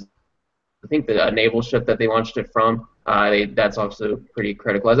 This is, I think, the naval ship that they launched it from. That's also pretty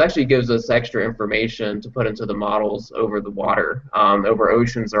critical. It actually gives us extra information to put into the models over the water. Over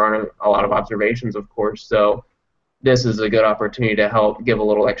oceans, there aren't a lot of observations, of course, so this is a good opportunity to help give a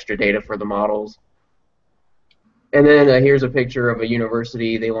little extra data for the models. And then here's a picture of a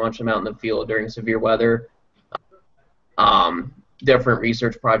university. They launch them out in the field during severe weather. Different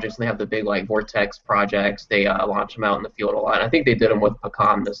research projects, and they have the big vortex projects. They launch them out in the field a lot. And I think they did them with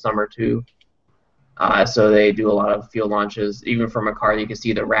Pecan this summer too. So they do a lot of field launches. Even from a car, you can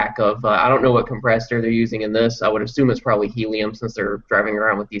see the rack of, I don't know what compressor they're using in this. I would assume it's probably helium since they're driving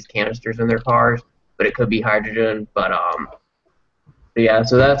around with these canisters in their cars, but it could be hydrogen. But yeah,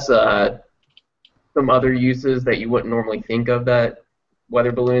 so that's some other uses that you wouldn't normally think of that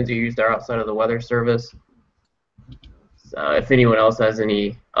weather balloons are used there outside of the Weather Service. If anyone else has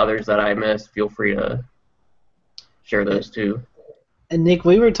any others that I missed, feel free to share those too. And Nick,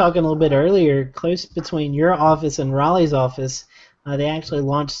 we were talking a little bit earlier, close between your office and Raleigh's office, they actually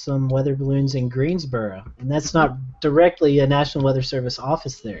launched some weather balloons in Greensboro, and that's not directly a National Weather Service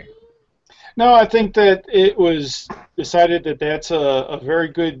office there. No, I think that it was decided that that's a very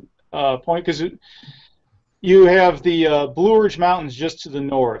good point, because you have the Blue Ridge Mountains just to the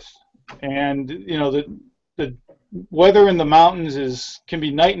north, and the weather in the mountains can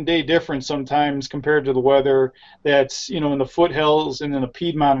be night and day different sometimes compared to the weather that's in the foothills and in the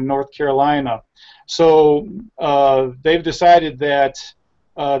Piedmont in North Carolina. So they've decided that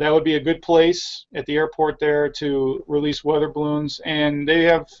that would be a good place at the airport there to release weather balloons, and they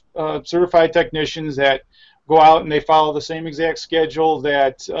have certified technicians that go out and they follow the same exact schedule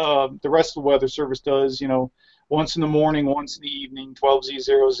that the rest of the Weather Service does. Once in the morning, once in the evening, 12Z,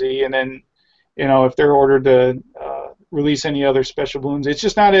 0Z, and then if they're ordered to release any other special balloons, it's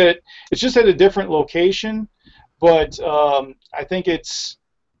just at a different location, but I think it's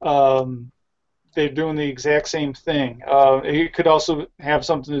they're doing the exact same thing. It could also have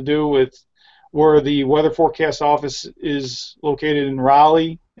something to do with where the weather forecast office is located in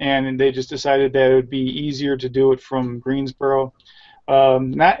Raleigh, and they just decided that it would be easier to do it from Greensboro.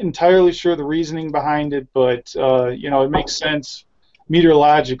 Not entirely sure the reasoning behind it, but it makes sense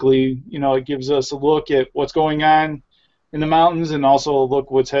meteorologically. It gives us a look at what's going on in the mountains and also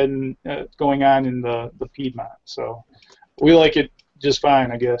look what's going on in the Piedmont. So we like it just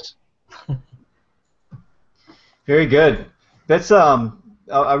fine, I guess. Very good. That's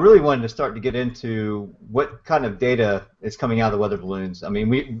I really wanted to start to get into what kind of data is coming out of the weather balloons. I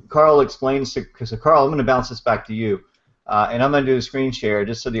mean, Carl explains so Carl, I'm going to bounce this back to you, and I'm going to do a screen share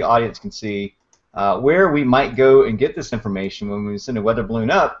just so the audience can see where we might go and get this information when we send a weather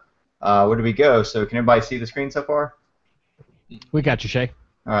balloon up. Where do we go? So can everybody see the screen so far? We got you, Shay.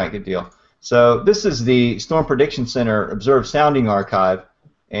 All right, good deal. So this is the Storm Prediction Center Observed Sounding Archive.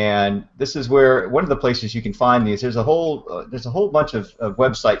 And this is where one of the places you can find these. There's a whole bunch of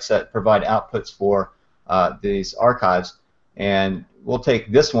websites that provide outputs for these archives, and we'll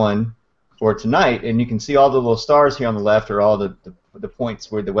take this one for tonight. And you can see all the little stars here on the left are all the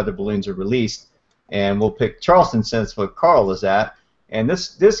points where the weather balloons are released. And we'll pick Charleston since what Carl is at. And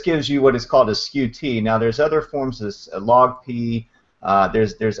this gives you what is called a SKU-T. Now there's other forms of log-P.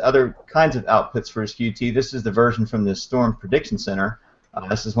 There's other kinds of outputs for a SKU-T. This is the version from the Storm Prediction Center.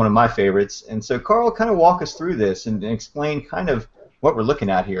 This is one of my favorites. And so, Carl, kind of walk us through this and explain kind of what we're looking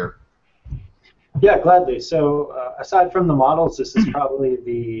at here. Yeah, gladly. So aside from the models, this is probably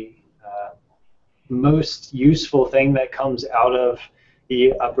the most useful thing that comes out of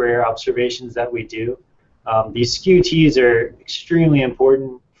the upper air observations that we do. These SKU-Ts are extremely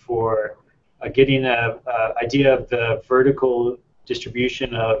important for getting an idea of the vertical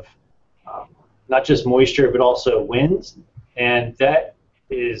distribution of not just moisture but also winds. And that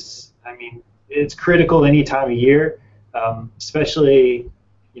is, I mean, it's critical any time of year, especially,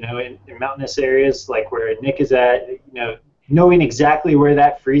 you know, in mountainous areas like where Nick is at. You know, knowing exactly where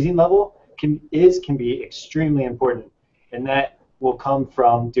that freezing level can be extremely important, and that will come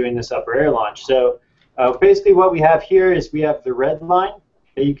from doing this upper air launch. So basically, what we have here is we have the red line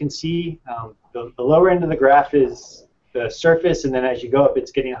that you can see. The lower end of the graph is the surface, and then as you go up,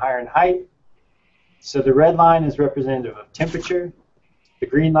 it's getting higher in height. So the red line is representative of temperature. The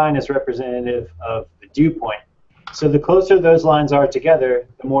green line is representative of the dew point. So the closer those lines are together,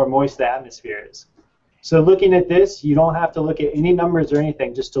 the more moist the atmosphere is. So looking at this, you don't have to look at any numbers or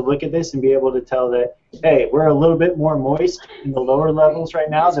anything, just to look at this and be able to tell that, hey, we're a little bit more moist in the lower levels right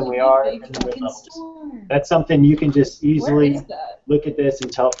now than we are in the mid levels. That's something you can just easily look at this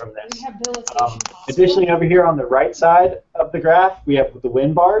and tell from this. Additionally, over here on the right side of the graph, we have the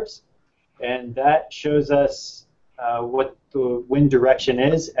wind barbs. And that shows us what the wind direction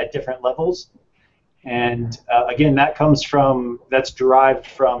is at different levels. And again, that's derived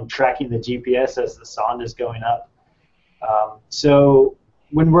from tracking the GPS as the sonde is going up. So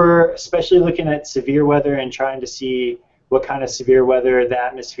when we're especially looking at severe weather and trying to see what kind of severe weather the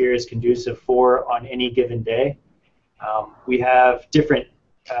atmosphere is conducive for on any given day, we have different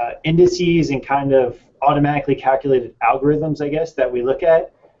indices and kind of automatically calculated algorithms, I guess, that we look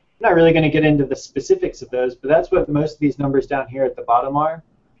at. I'm not really going to get into the specifics of those, but that's what most of these numbers down here at the bottom are.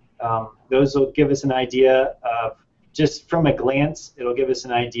 Those will give us an idea of, just from a glance, it'll give us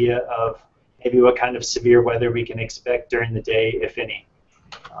an idea of maybe what kind of severe weather we can expect during the day, if any.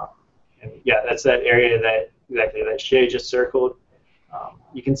 And yeah, that's that area that Shay just circled.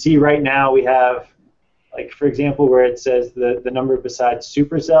 You can see right now we have, like, for example, where it says the number besides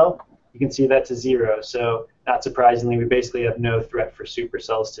supercell, you can see that's a 0. So not surprisingly, we basically have no threat for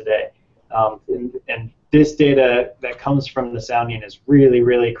supercells today. And this data that comes from the sounding is really,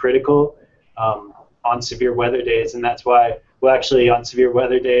 really critical on severe weather days, and that's why, well, actually on severe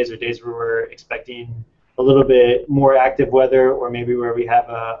weather days or days where we're expecting a little bit more active weather, or maybe where we have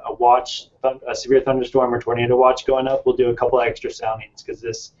a severe thunderstorm or tornado watch going up, we'll do a couple extra soundings, because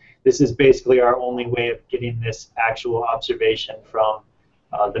this is basically our only way of getting this actual observation from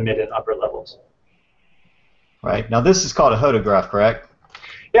the mid and upper levels. Right. Now this is called a hodograph, correct?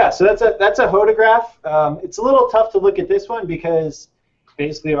 Yeah, so that's a hodograph. It's a little tough to look at this one because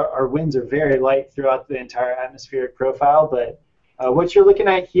basically our winds are very light throughout the entire atmospheric profile, but what you're looking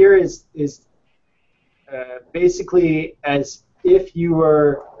at here is basically as if you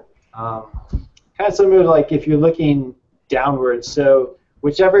were kind of similar to like if you're looking downwards. So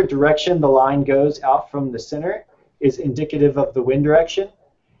whichever direction the line goes out from the center is indicative of the wind direction,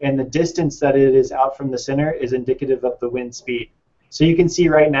 and the distance that it is out from the center is indicative of the wind speed. So you can see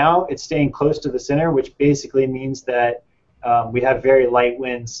right now it's staying close to the center, which basically means that we have very light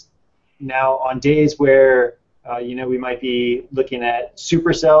winds. Now on days where we might be looking at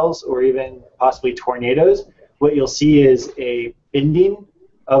supercells or even possibly tornadoes, what you'll see is a bending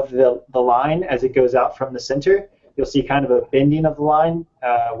of the line as it goes out from the center. You'll see kind of a bending of the line,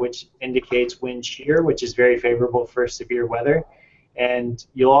 which indicates wind shear, which is very favorable for severe weather. And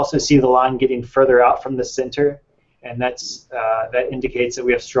you'll also see the line getting further out from the center and that indicates that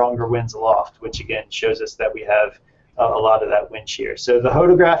we have stronger winds aloft, which again shows us that we have a lot of that wind shear. So the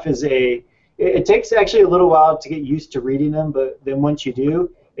hodograph is it takes actually a little while to get used to reading them, but then once you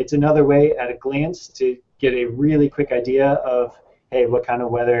do, it's another way at a glance to get a really quick idea of, hey, what kind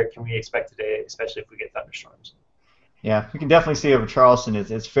of weather can we expect today, especially if we get thunderstorms. Yeah, you can definitely see over Charleston,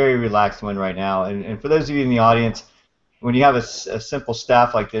 it's very relaxed wind right now. And for those of you in the audience, when you have a simple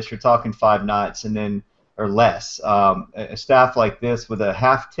staff like this, you're talking 5 knots and then or less. A staff like this with a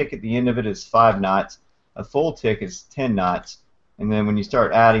half tick at the end of it is 5 knots. A full tick is 10 knots. And then when you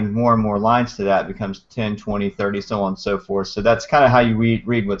start adding more and more lines to that, it becomes 10, 20, 30, so on and so forth. So that's kind of how you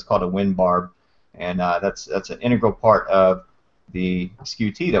read what's called a wind barb. And that's an integral part of the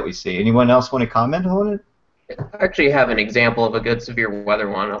SKU-T that we see. Anyone else want to comment on it? I actually have an example of a good severe weather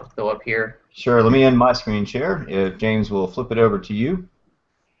one. I'll go up here. Sure. Let me end my screen share. If James will flip it over to you.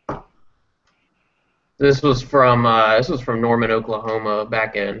 This was from Norman, Oklahoma,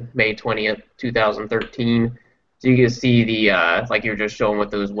 back in May 20th, 2013. So you can see the like you were just showing with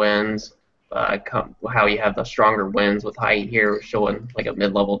those winds, how you have the stronger winds with height here, showing like a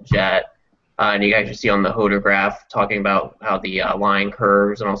mid-level jet. And you guys can see on the hodograph talking about how the line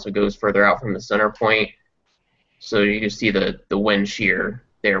curves and also goes further out from the center point. So you can see the wind shear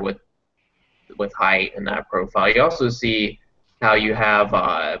there with height in that profile. You also see how you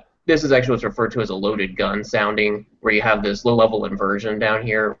have, this is actually what's referred to as a loaded gun sounding, where you have this low-level inversion down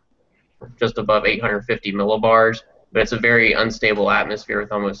here, just above 850 millibars, but it's a very unstable atmosphere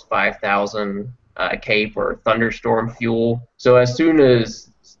with almost 5,000 CAPE or thunderstorm fuel. So as soon as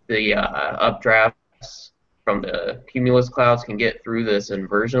the updrafts from the cumulus clouds can get through this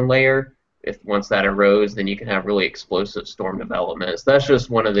inversion layer, once that erodes, then you can have really explosive storm development. So that's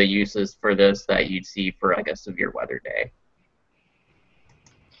just one of the uses for this that you'd see for like a severe weather day.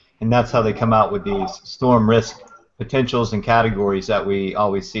 And that's how they come out with these storm risk potentials and categories that we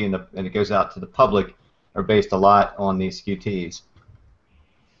always see, and it goes out to the public, are based a lot on these SKU-Ts.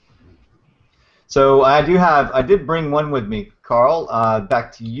 So I did bring one with me, Carl.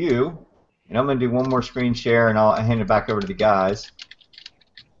 Back to you, and I'm going to do one more screen share, and I'll hand it back over to the guys.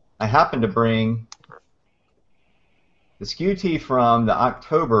 I happen to bring the SKU-T from the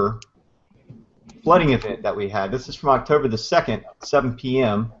October flooding event that we had. This is from October the 2nd, 7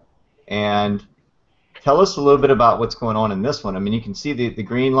 p.m. And tell us a little bit about what's going on in this one. I mean, you can see the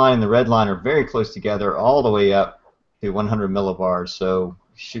green line and the red line are very close together, all the way up to 100 millibars. So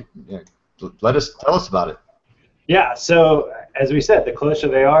tell us about it. Yeah, so as we said, the closer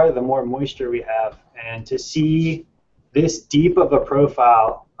they are, the more moisture we have. And to see this deep of a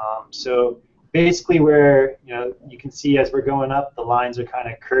profile, so basically where you can see as we're going up, the lines are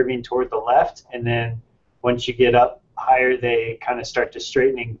kind of curving toward the left, and then once you get up higher, they kind of start to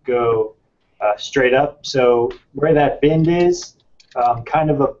straighten and go straight up. So where that bend is,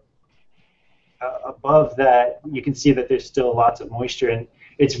 kind of above that, you can see that there's still lots of moisture, and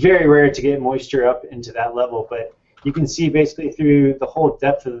it's very rare to get moisture up into that level, but you can see basically through the whole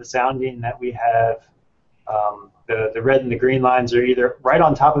depth of the sounding that we have the red and the green lines are either right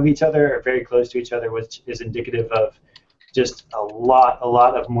on top of each other or very close to each other, which is indicative of just a lot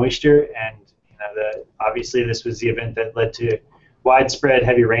of moisture. And obviously this was the event that led to widespread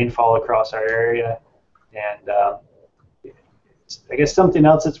heavy rainfall across our area. And I guess something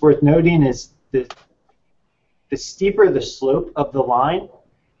else that's worth noting is the steeper the slope of the line,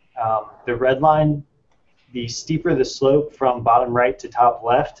 the red line, the steeper the slope from bottom right to top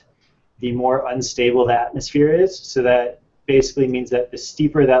left, the more unstable the atmosphere is. So that basically means that the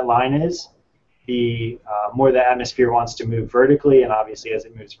steeper that line is, the more the atmosphere wants to move vertically, and obviously as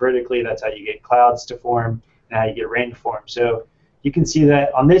it moves vertically, that's how you get clouds to form and how you get rain to form. So you can see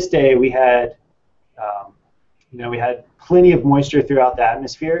that on this day we had, we had plenty of moisture throughout the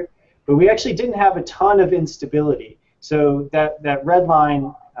atmosphere, but we actually didn't have a ton of instability. So that red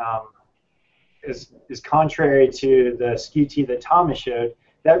line is contrary to the SKU-T that Thomas showed.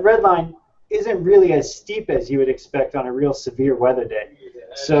 That red line isn't really as steep as you would expect on a real severe weather day.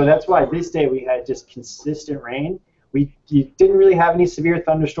 So that's why this day we had just consistent rain. We didn't really have any severe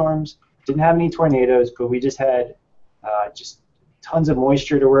thunderstorms, didn't have any tornadoes, but we just had just tons of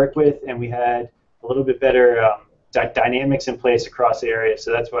moisture to work with, and we had a little bit better dynamics in place across the area.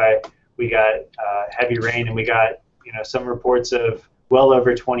 So that's why we got heavy rain, and we got some reports of well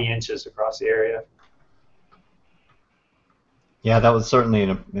over 20 inches across the area. Yeah, that was certainly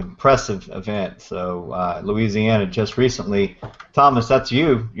an impressive event. So Louisiana just recently, Thomas, that's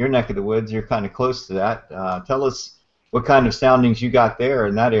your neck of the woods. You're kind of close to that. Tell us what kind of soundings you got there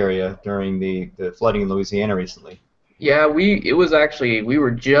in that area during the flooding in Louisiana recently. Yeah, we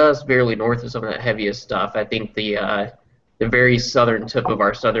were just barely north of some of that heaviest stuff. I think the very southern tip of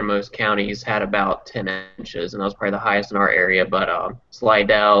our southernmost counties had about 10 inches, and that was probably the highest in our area. But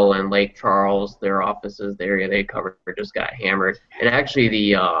Slidell and Lake Charles, their offices, the area they covered, just got hammered. And actually,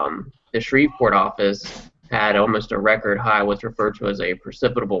 the Shreveport office had almost a record high, what's referred to as a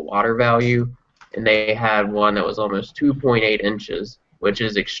precipitable water value, and they had one that was almost 2.8 inches, which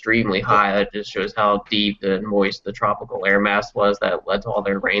is extremely high. That just shows how deep and moist the tropical air mass was that led to all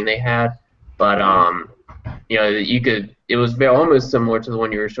their rain they had. But it was almost similar to the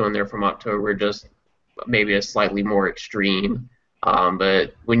one you were showing there from October, just maybe a slightly more extreme.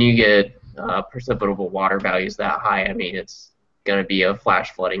 But when you get precipitable water values that high, I mean, it's going to be a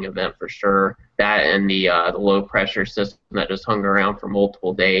flash flooding event for sure. That and the low pressure system that just hung around for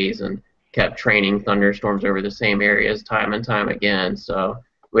multiple days and kept training thunderstorms over the same areas time and time again. So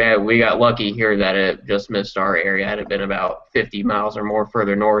we got lucky here that it just missed our area. Had it been about 50 miles or more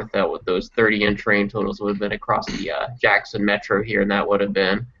further north, that with those 30-inch rain totals would have been across the Jackson Metro here, and that would have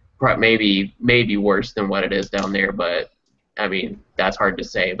been maybe worse than what it is down there. But I mean, that's hard to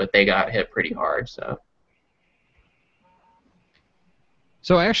say. But they got hit pretty hard. So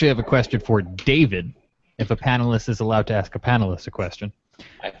I actually have a question for David, if a panelist is allowed to ask a panelist a question.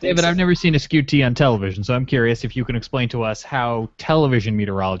 David, I've never seen a skewed T on television, so I'm curious if you can explain to us how television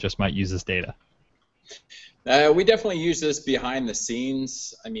meteorologists might use this data. We definitely use this behind the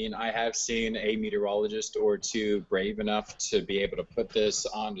scenes. I mean, I have seen a meteorologist or two brave enough to be able to put this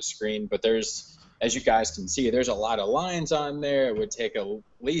on the screen, but there's, as you guys can see, there's a lot of lines on there. It would take at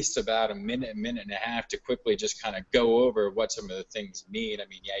least about a minute and a half to quickly just kind of go over what some of the things mean. I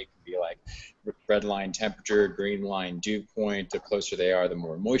mean, yeah, you can be like red line temperature, green line dew point. The closer they are, the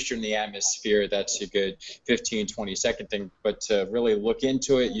more moisture in the atmosphere. That's a good 15, 20-second thing. But to really look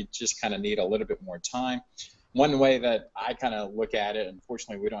into it, you just kind of need a little bit more time. One way that I kind of look at it,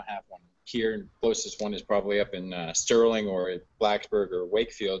 unfortunately, we don't have one here. The closest one is probably up in Sterling or Blacksburg or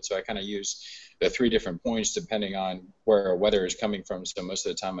Wakefield. So I kind of use the 3 different points depending on where weather is coming from. So most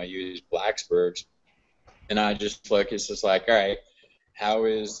of the time I use Blacksburg's. And I just look, it's just like, all right, how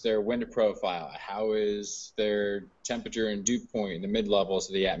is their wind profile? How is their temperature and dew point in the mid-levels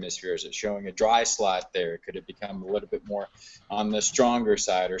of the atmosphere? Is it showing a dry slot there? Could it become a little bit more on the stronger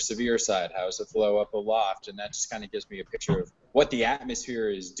side or severe side? How is the flow up aloft? And that just kind of gives me a picture of what the atmosphere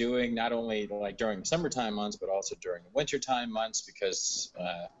is doing, not only like during the summertime months, but also during the wintertime months, because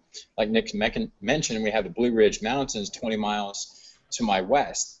like Nick mentioned, we have the Blue Ridge Mountains 20 miles to my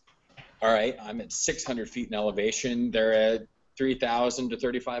west. All right, I'm at 600 feet in elevation. They're at 3,000 to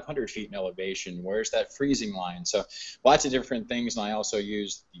 3,500 feet in elevation. Where's that freezing line? So lots of different things, and I also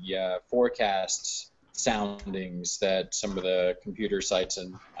use the forecast soundings that some of the computer sites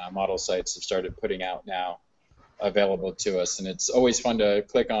and model sites have started putting out now available to us. And it's always fun to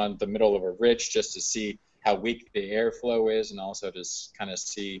click on the middle of a ridge just to see how weak the airflow is, and also to kind of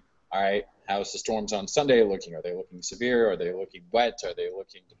see, all right, how's the storms on Sunday looking? Are they looking severe? Are they looking wet? Are they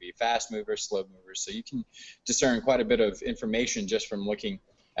looking to be fast movers, slow movers? So you can discern quite a bit of information just from looking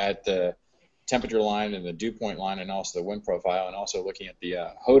at the temperature line and the dew point line, and also the wind profile, and also looking at the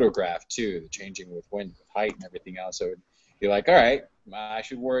hodograph too, the changing with wind, with height, and everything else. So it'd be like, all right, I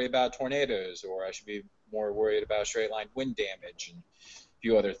should worry about tornadoes, or I should be more worried about straight line wind damage and a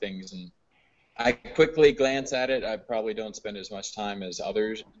few other things. And I quickly glance at it. I probably don't spend as much time as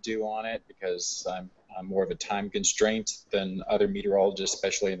others do on it because I'm more of a time constraint than other meteorologists,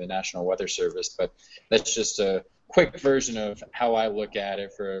 especially in the National Weather Service. But that's just a quick version of how I look at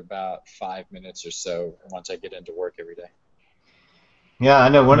it for about 5 minutes or so once I get into work every day. Yeah, I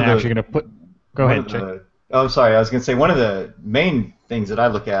know one of those. Go ahead, Jake. Oh, sorry. I was going to say one of the main things that I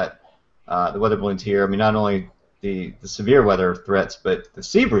look at the weather balloons here. I mean, not only the severe weather threats, but the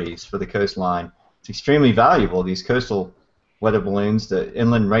sea breeze for the coastline. It's extremely valuable. These coastal weather balloons, the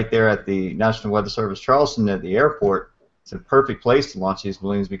inland right there at the National Weather Service Charleston at the airport, it's a perfect place to launch these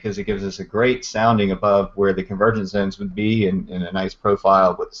balloons because it gives us a great sounding above where the convergence zones would be and a nice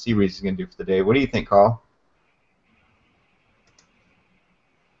profile of what the sea breeze is going to do for the day. What do you think, Carl?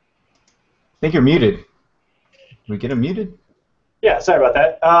 I think you're muted. Can we get him muted? Yeah, sorry about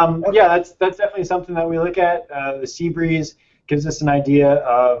that. Yeah, that's definitely something that we look at. The sea breeze gives us an idea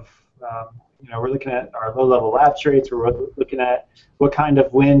of, we're looking at our low-level lapse rates. We're looking at what kind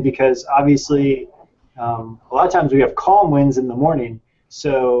of wind, because obviously a lot of times we have calm winds in the morning,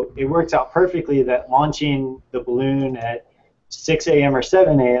 so it works out perfectly that launching the balloon at 6 a.m. or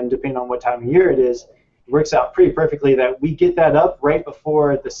 7 a.m., depending on what time of year it is, it works out pretty perfectly that we get that up right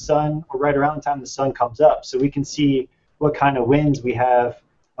before the sun, or right around the time the sun comes up, so we can see what kind of winds we have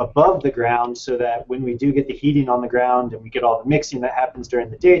above the ground so that when we do get the heating on the ground and we get all the mixing that happens during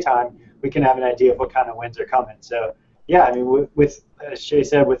the daytime, we can have an idea of what kind of winds are coming. So yeah, I mean, with as Shay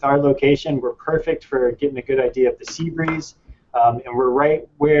said, with our location, we're perfect for getting a good idea of the sea breeze, and we're right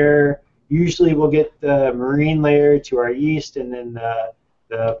where usually we'll get the marine layer to our east and then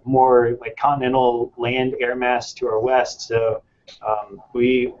the more like continental land air mass to our west. So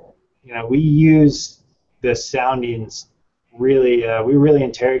we use the soundings really, we really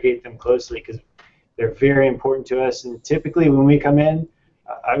interrogate them closely because they're very important to us. And typically when we come in,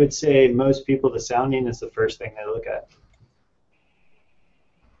 I would say most people, the sounding is the first thing they look at.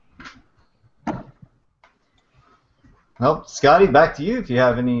 Well, Scotty, back to you if you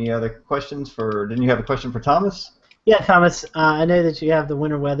have any other questions didn't you have a question for Thomas? Yeah, Thomas, I know that you have the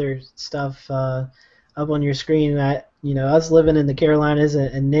winter weather stuff up on your screen. Us living in the Carolinas,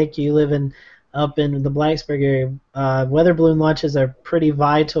 and Nick, you living up in the Blacksburg area, weather balloon launches are pretty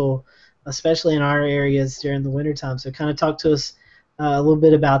vital, especially in our areas during the wintertime. So kind of talk to us a little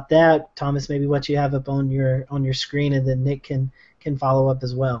bit about that, Thomas, maybe what you have up on your screen, and then Nick can follow up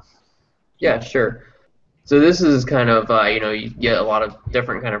as well. Yeah, sure. So this is kind of, you get a lot of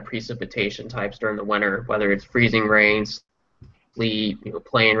different kind of precipitation types during the winter, whether it's freezing rain, sleet,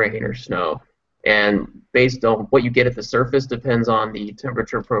 plain rain, or snow. And based on what you get at the surface depends on the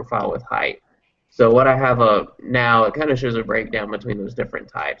temperature profile with height. So what I have up now, it kind of shows a breakdown between those different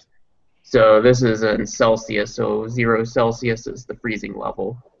types. So this is in Celsius, so 0 Celsius is the freezing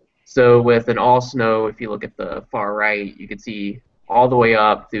level. So with an all snow, if you look at the far right, you can see all the way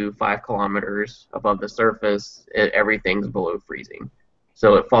up to 5 kilometers above the surface, everything's below freezing.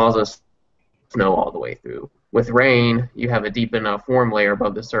 So it falls as snow all the way through. With rain, you have a deep enough warm layer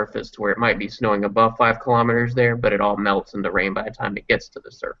above the surface to where it might be snowing above 5 kilometers there, but it all melts into rain by the time it gets to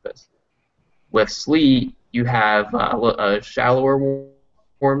the surface. With sleet, you have a shallower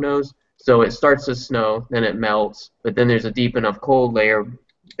warm nose, so it starts to snow, then it melts, but then there's a deep enough cold layer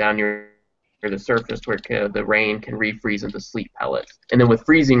down near the surface where the rain can refreeze into sleet pellets. And then with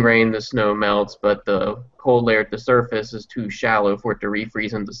freezing rain, the snow melts, but the cold layer at the surface is too shallow for it to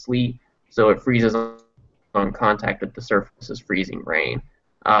refreeze into sleet, so it freezes on contact with the surface as freezing rain.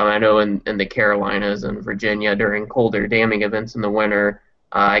 I know in the Carolinas and Virginia during colder damming events in the winter,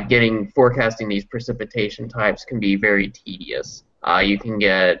 forecasting these precipitation types can be very tedious. You can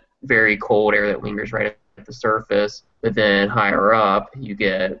get very cold air that lingers right at the surface, but then higher up you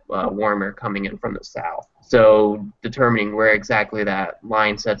get warm air coming in from the south. So determining where exactly that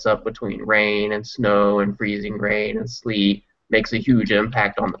line sets up between rain and snow and freezing rain and sleet makes a huge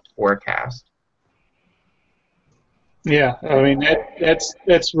impact on the forecast. Yeah, I mean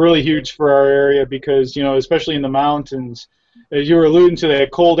that's really huge for our area because especially in the mountains, as you were alluding to,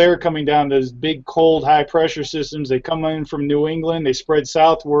 that cold air coming down, those big cold high pressure systems, they come in from New England, they spread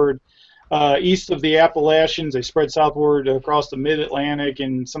southward east of the Appalachians, they spread southward across the mid-Atlantic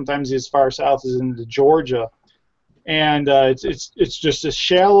and sometimes as far south as into Georgia, and it's just a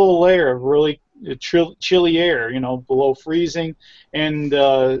shallow layer of really chilly air, below freezing, and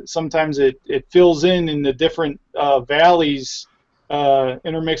sometimes it fills in the different valleys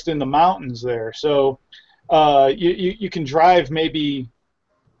intermixed in the mountains there. So you can drive maybe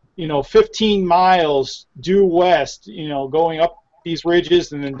 15 miles due west, going up these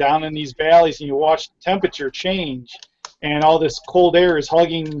ridges and then down in these valleys, and you watch the temperature change, and all this cold air is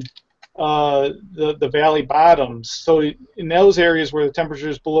hugging the valley bottoms. So in those areas where the temperature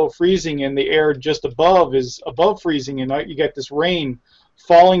is below freezing and the air just above is above freezing, and you get this rain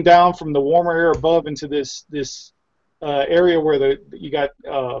falling down from the warmer air above into this area where you got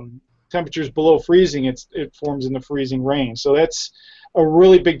temperatures below freezing, it forms into freezing rain. So that's a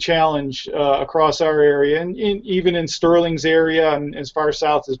really big challenge across our area, and even in Sterling's area and as far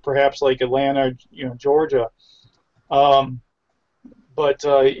south as perhaps like Atlanta, Georgia. But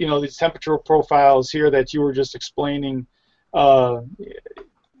these temperature profiles here that you were just explaining, and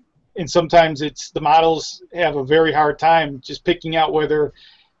sometimes the models have a very hard time just picking out whether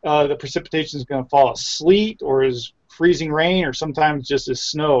the precipitation is going to fall as sleet or as freezing rain or sometimes just as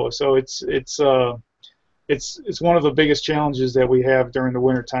snow. So it's one of the biggest challenges that we have during the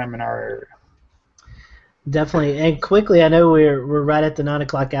wintertime in our area. Definitely. And quickly, I know we're right at the 9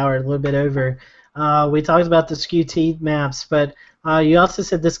 o'clock hour, a little bit over. We talked about the SKU maps, but you also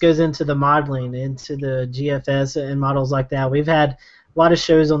said this goes into the modeling, into the GFS and models like that. We've had a lot of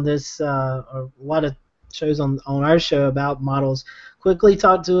shows on this, or a lot of shows on our show about models. Quickly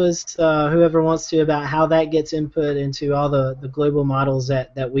talk to us, whoever wants to, about how that gets input into all the global models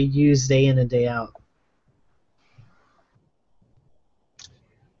that we use day in and day out.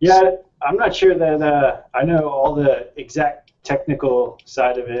 Yeah, I'm not sure that I know all the exact technical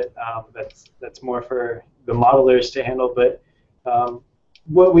side of it. That's more for the modelers to handle. But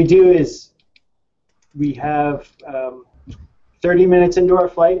what we do is we have 30 minutes into our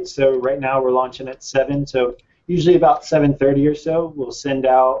flight. So right now we're launching at 7. So usually about 7:30 or so, we'll send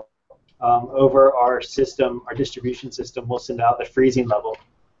out over our system, our distribution system, we'll send out the freezing level,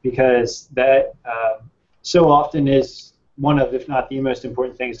 because that so often is one of, if not the most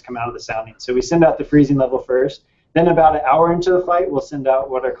important things to come out of the sounding. So we send out the freezing level first. Then about an hour into the flight, we'll send out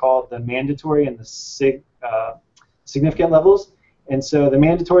what are called the mandatory and the significant levels. And so the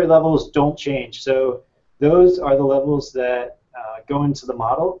mandatory levels don't change. So those are the levels that go into the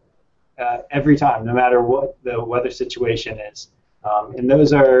model every time, no matter what the weather situation is. And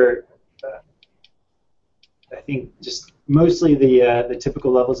those are, I think, just mostly the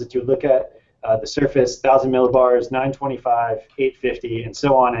typical levels that you look at. The surface, 1,000 millibars, 925, 850, and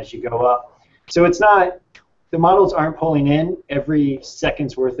so on as you go up. So it's not, the models aren't pulling in every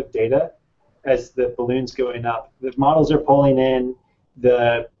second's worth of data as the balloon's going up. The models are pulling in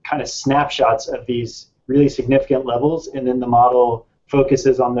the kind of snapshots of these really significant levels, and then the model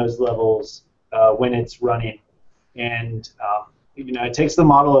focuses on those levels when it's running. And it takes the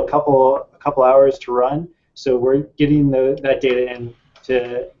model a couple hours to run, so we're getting that data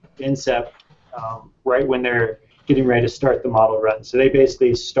into INCEP right when they're getting ready to start the model run. So they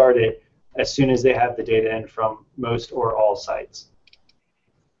basically start it as soon as they have the data in from most or all sites.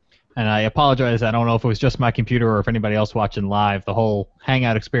 And I apologize, I don't know if it was just my computer or if anybody else watching live. The whole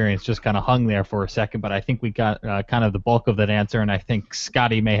Hangout experience just kind of hung there for a second, but I think we got kind of the bulk of that answer, and I think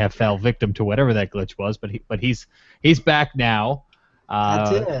Scotty may have fell victim to whatever that glitch was, but he's back now. I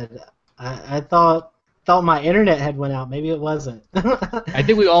did. I thought my internet had went out. Maybe it wasn't. I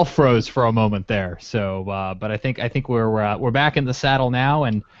think we all froze for a moment there. So, but I think we're back in the saddle now,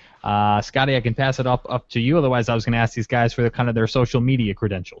 and Scotty, I can pass it up to you. Otherwise, I was going to ask these guys for kind of their social media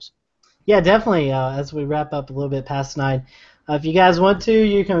credentials. Yeah, definitely. As we wrap up a little bit past 9, if you guys want to,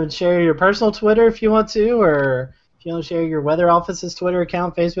 you can share your personal Twitter if you want to, or if you want to share your Weather Office's Twitter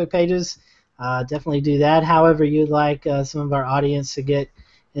account, Facebook pages, definitely do that. However you'd like some of our audience to get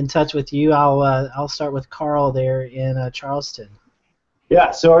in touch with you. I'll start with Carl there in Charleston.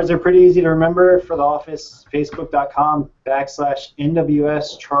 Yeah, so ours are pretty easy to remember for the office,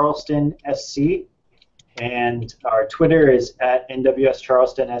 facebook.com/NWS Charleston SC, and our Twitter is at NWS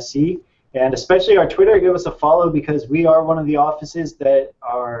Charleston SC. And especially our Twitter, give us a follow, because we are one of the offices that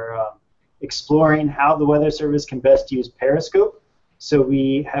are exploring how the Weather Service can best use Periscope. So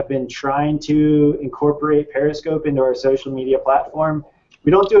we have been trying to incorporate Periscope into our social media platform.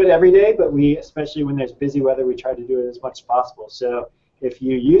 We don't do it every day, but especially when there's busy weather, we try to do it as much as possible. So if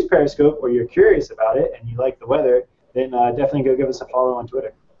you use Periscope or you're curious about it and you like the weather, then definitely go give us a follow on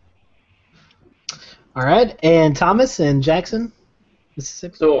Twitter. All right, and Thomas in Jackson,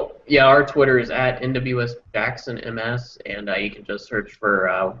 Mississippi. So yeah, our Twitter is at NWS Jackson MS, and you can just search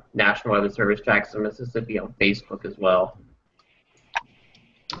for National Weather Service Jackson, Mississippi on Facebook as well.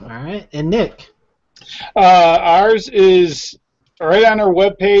 All right, and Nick. Ours is right on our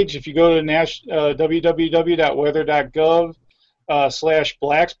webpage. If you go to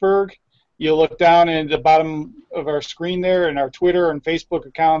www.weather.gov/Blacksburg, you'll look down at the bottom of our screen there, and our Twitter and Facebook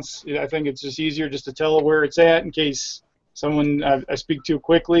accounts. I think it's just easier just to tell where it's at in case someone I speak too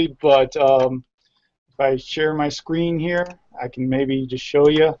quickly. But if I share my screen here, I can maybe just show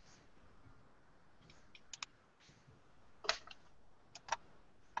you.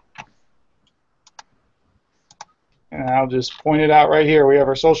 And I'll just point it out right here. We have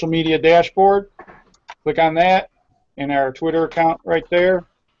our social media dashboard. Click on that, and our Twitter account right there.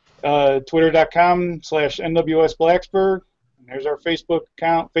 Twitter.com/NWS Blacksburg. And there's our Facebook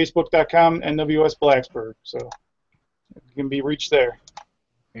account, Facebook.com NWS Blacksburg. So it can be reached there.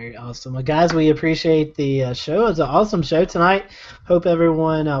 Very awesome. Well, guys, we appreciate the show. It was an awesome show tonight. Hope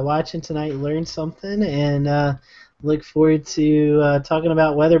everyone watching tonight learned something, and look forward to talking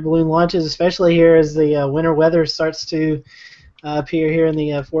about weather balloon launches, especially here as the winter weather starts to appear here in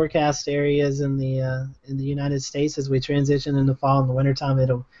the forecast areas in the United States as we transition into fall and the wintertime.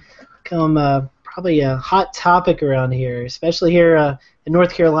 It'll become probably a hot topic around here, especially here in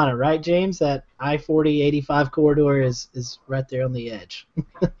North Carolina, right, James? That I-40-85 corridor is right there on the edge.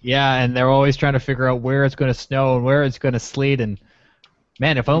 Yeah, and they're always trying to figure out where it's going to snow and where it's going to sleet. And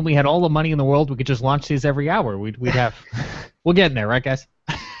man, if only we had all the money in the world, we could just launch these every hour. We'd have. We'll get in there, right, guys?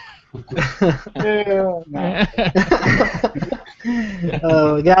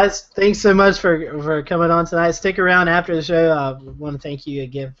 Guys, thanks so much for coming on tonight. Stick around after the show. I want to thank you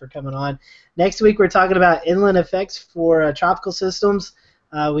again for coming on. Next week, we're talking about inland effects for tropical systems.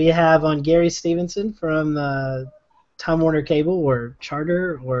 We have on Gary Stevenson from Time Warner Cable or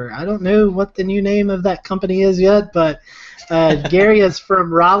Charter, or I don't know what the new name of that company is yet, but Gary is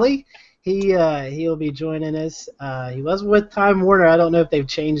from Raleigh. He'll be joining us. He was with Time Warner. I don't know if they've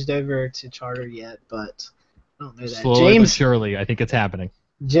changed over to Charter yet, but I don't know that. Slowly but surely, I think it's happening.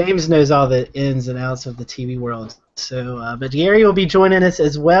 James knows all the ins and outs of the TV world. So, but Gary will be joining us,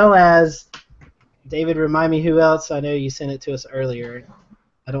 as well as David. Remind me who else? I know you sent it to us earlier.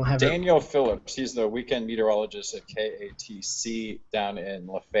 I don't have Daniel Phillips. He's the weekend meteorologist at KATC down in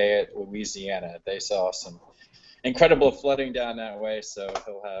Lafayette, Louisiana. They saw some incredible flooding down that way, so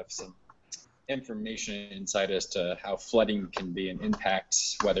he'll have some information insight as to how flooding can be an impact,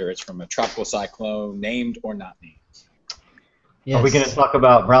 whether it's from a tropical cyclone, named or not named. Yes. Are we going to talk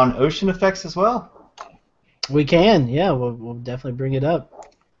about brown ocean effects as well? We can, yeah. We'll definitely bring it up.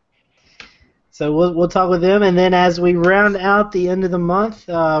 So we'll talk with them, and then as we round out the end of the month,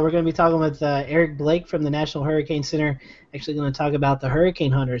 we're going to be talking with Eric Blake from the National Hurricane Center. Actually, going to talk about the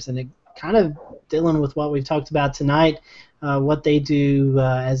hurricane hunters, and it kind of dealing with what we've talked about tonight, what they do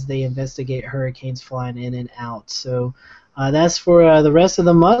as they investigate hurricanes flying in and out. So that's for the rest of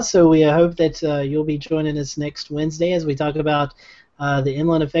the month. So we hope that you'll be joining us next Wednesday as we talk about the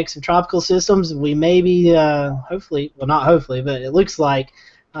inland effects of tropical systems. We may be, hopefully, well, not hopefully, but it looks like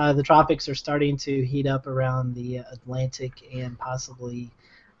the tropics are starting to heat up around the Atlantic and possibly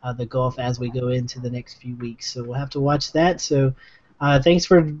the Gulf as we go into the next few weeks. So we'll have to watch that. So thanks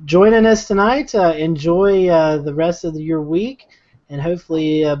for joining us tonight. Enjoy the rest of your week. And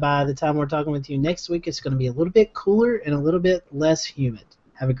hopefully by the time we're talking with you next week, it's going to be a little bit cooler and a little bit less humid.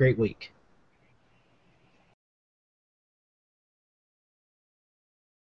 Have a great week.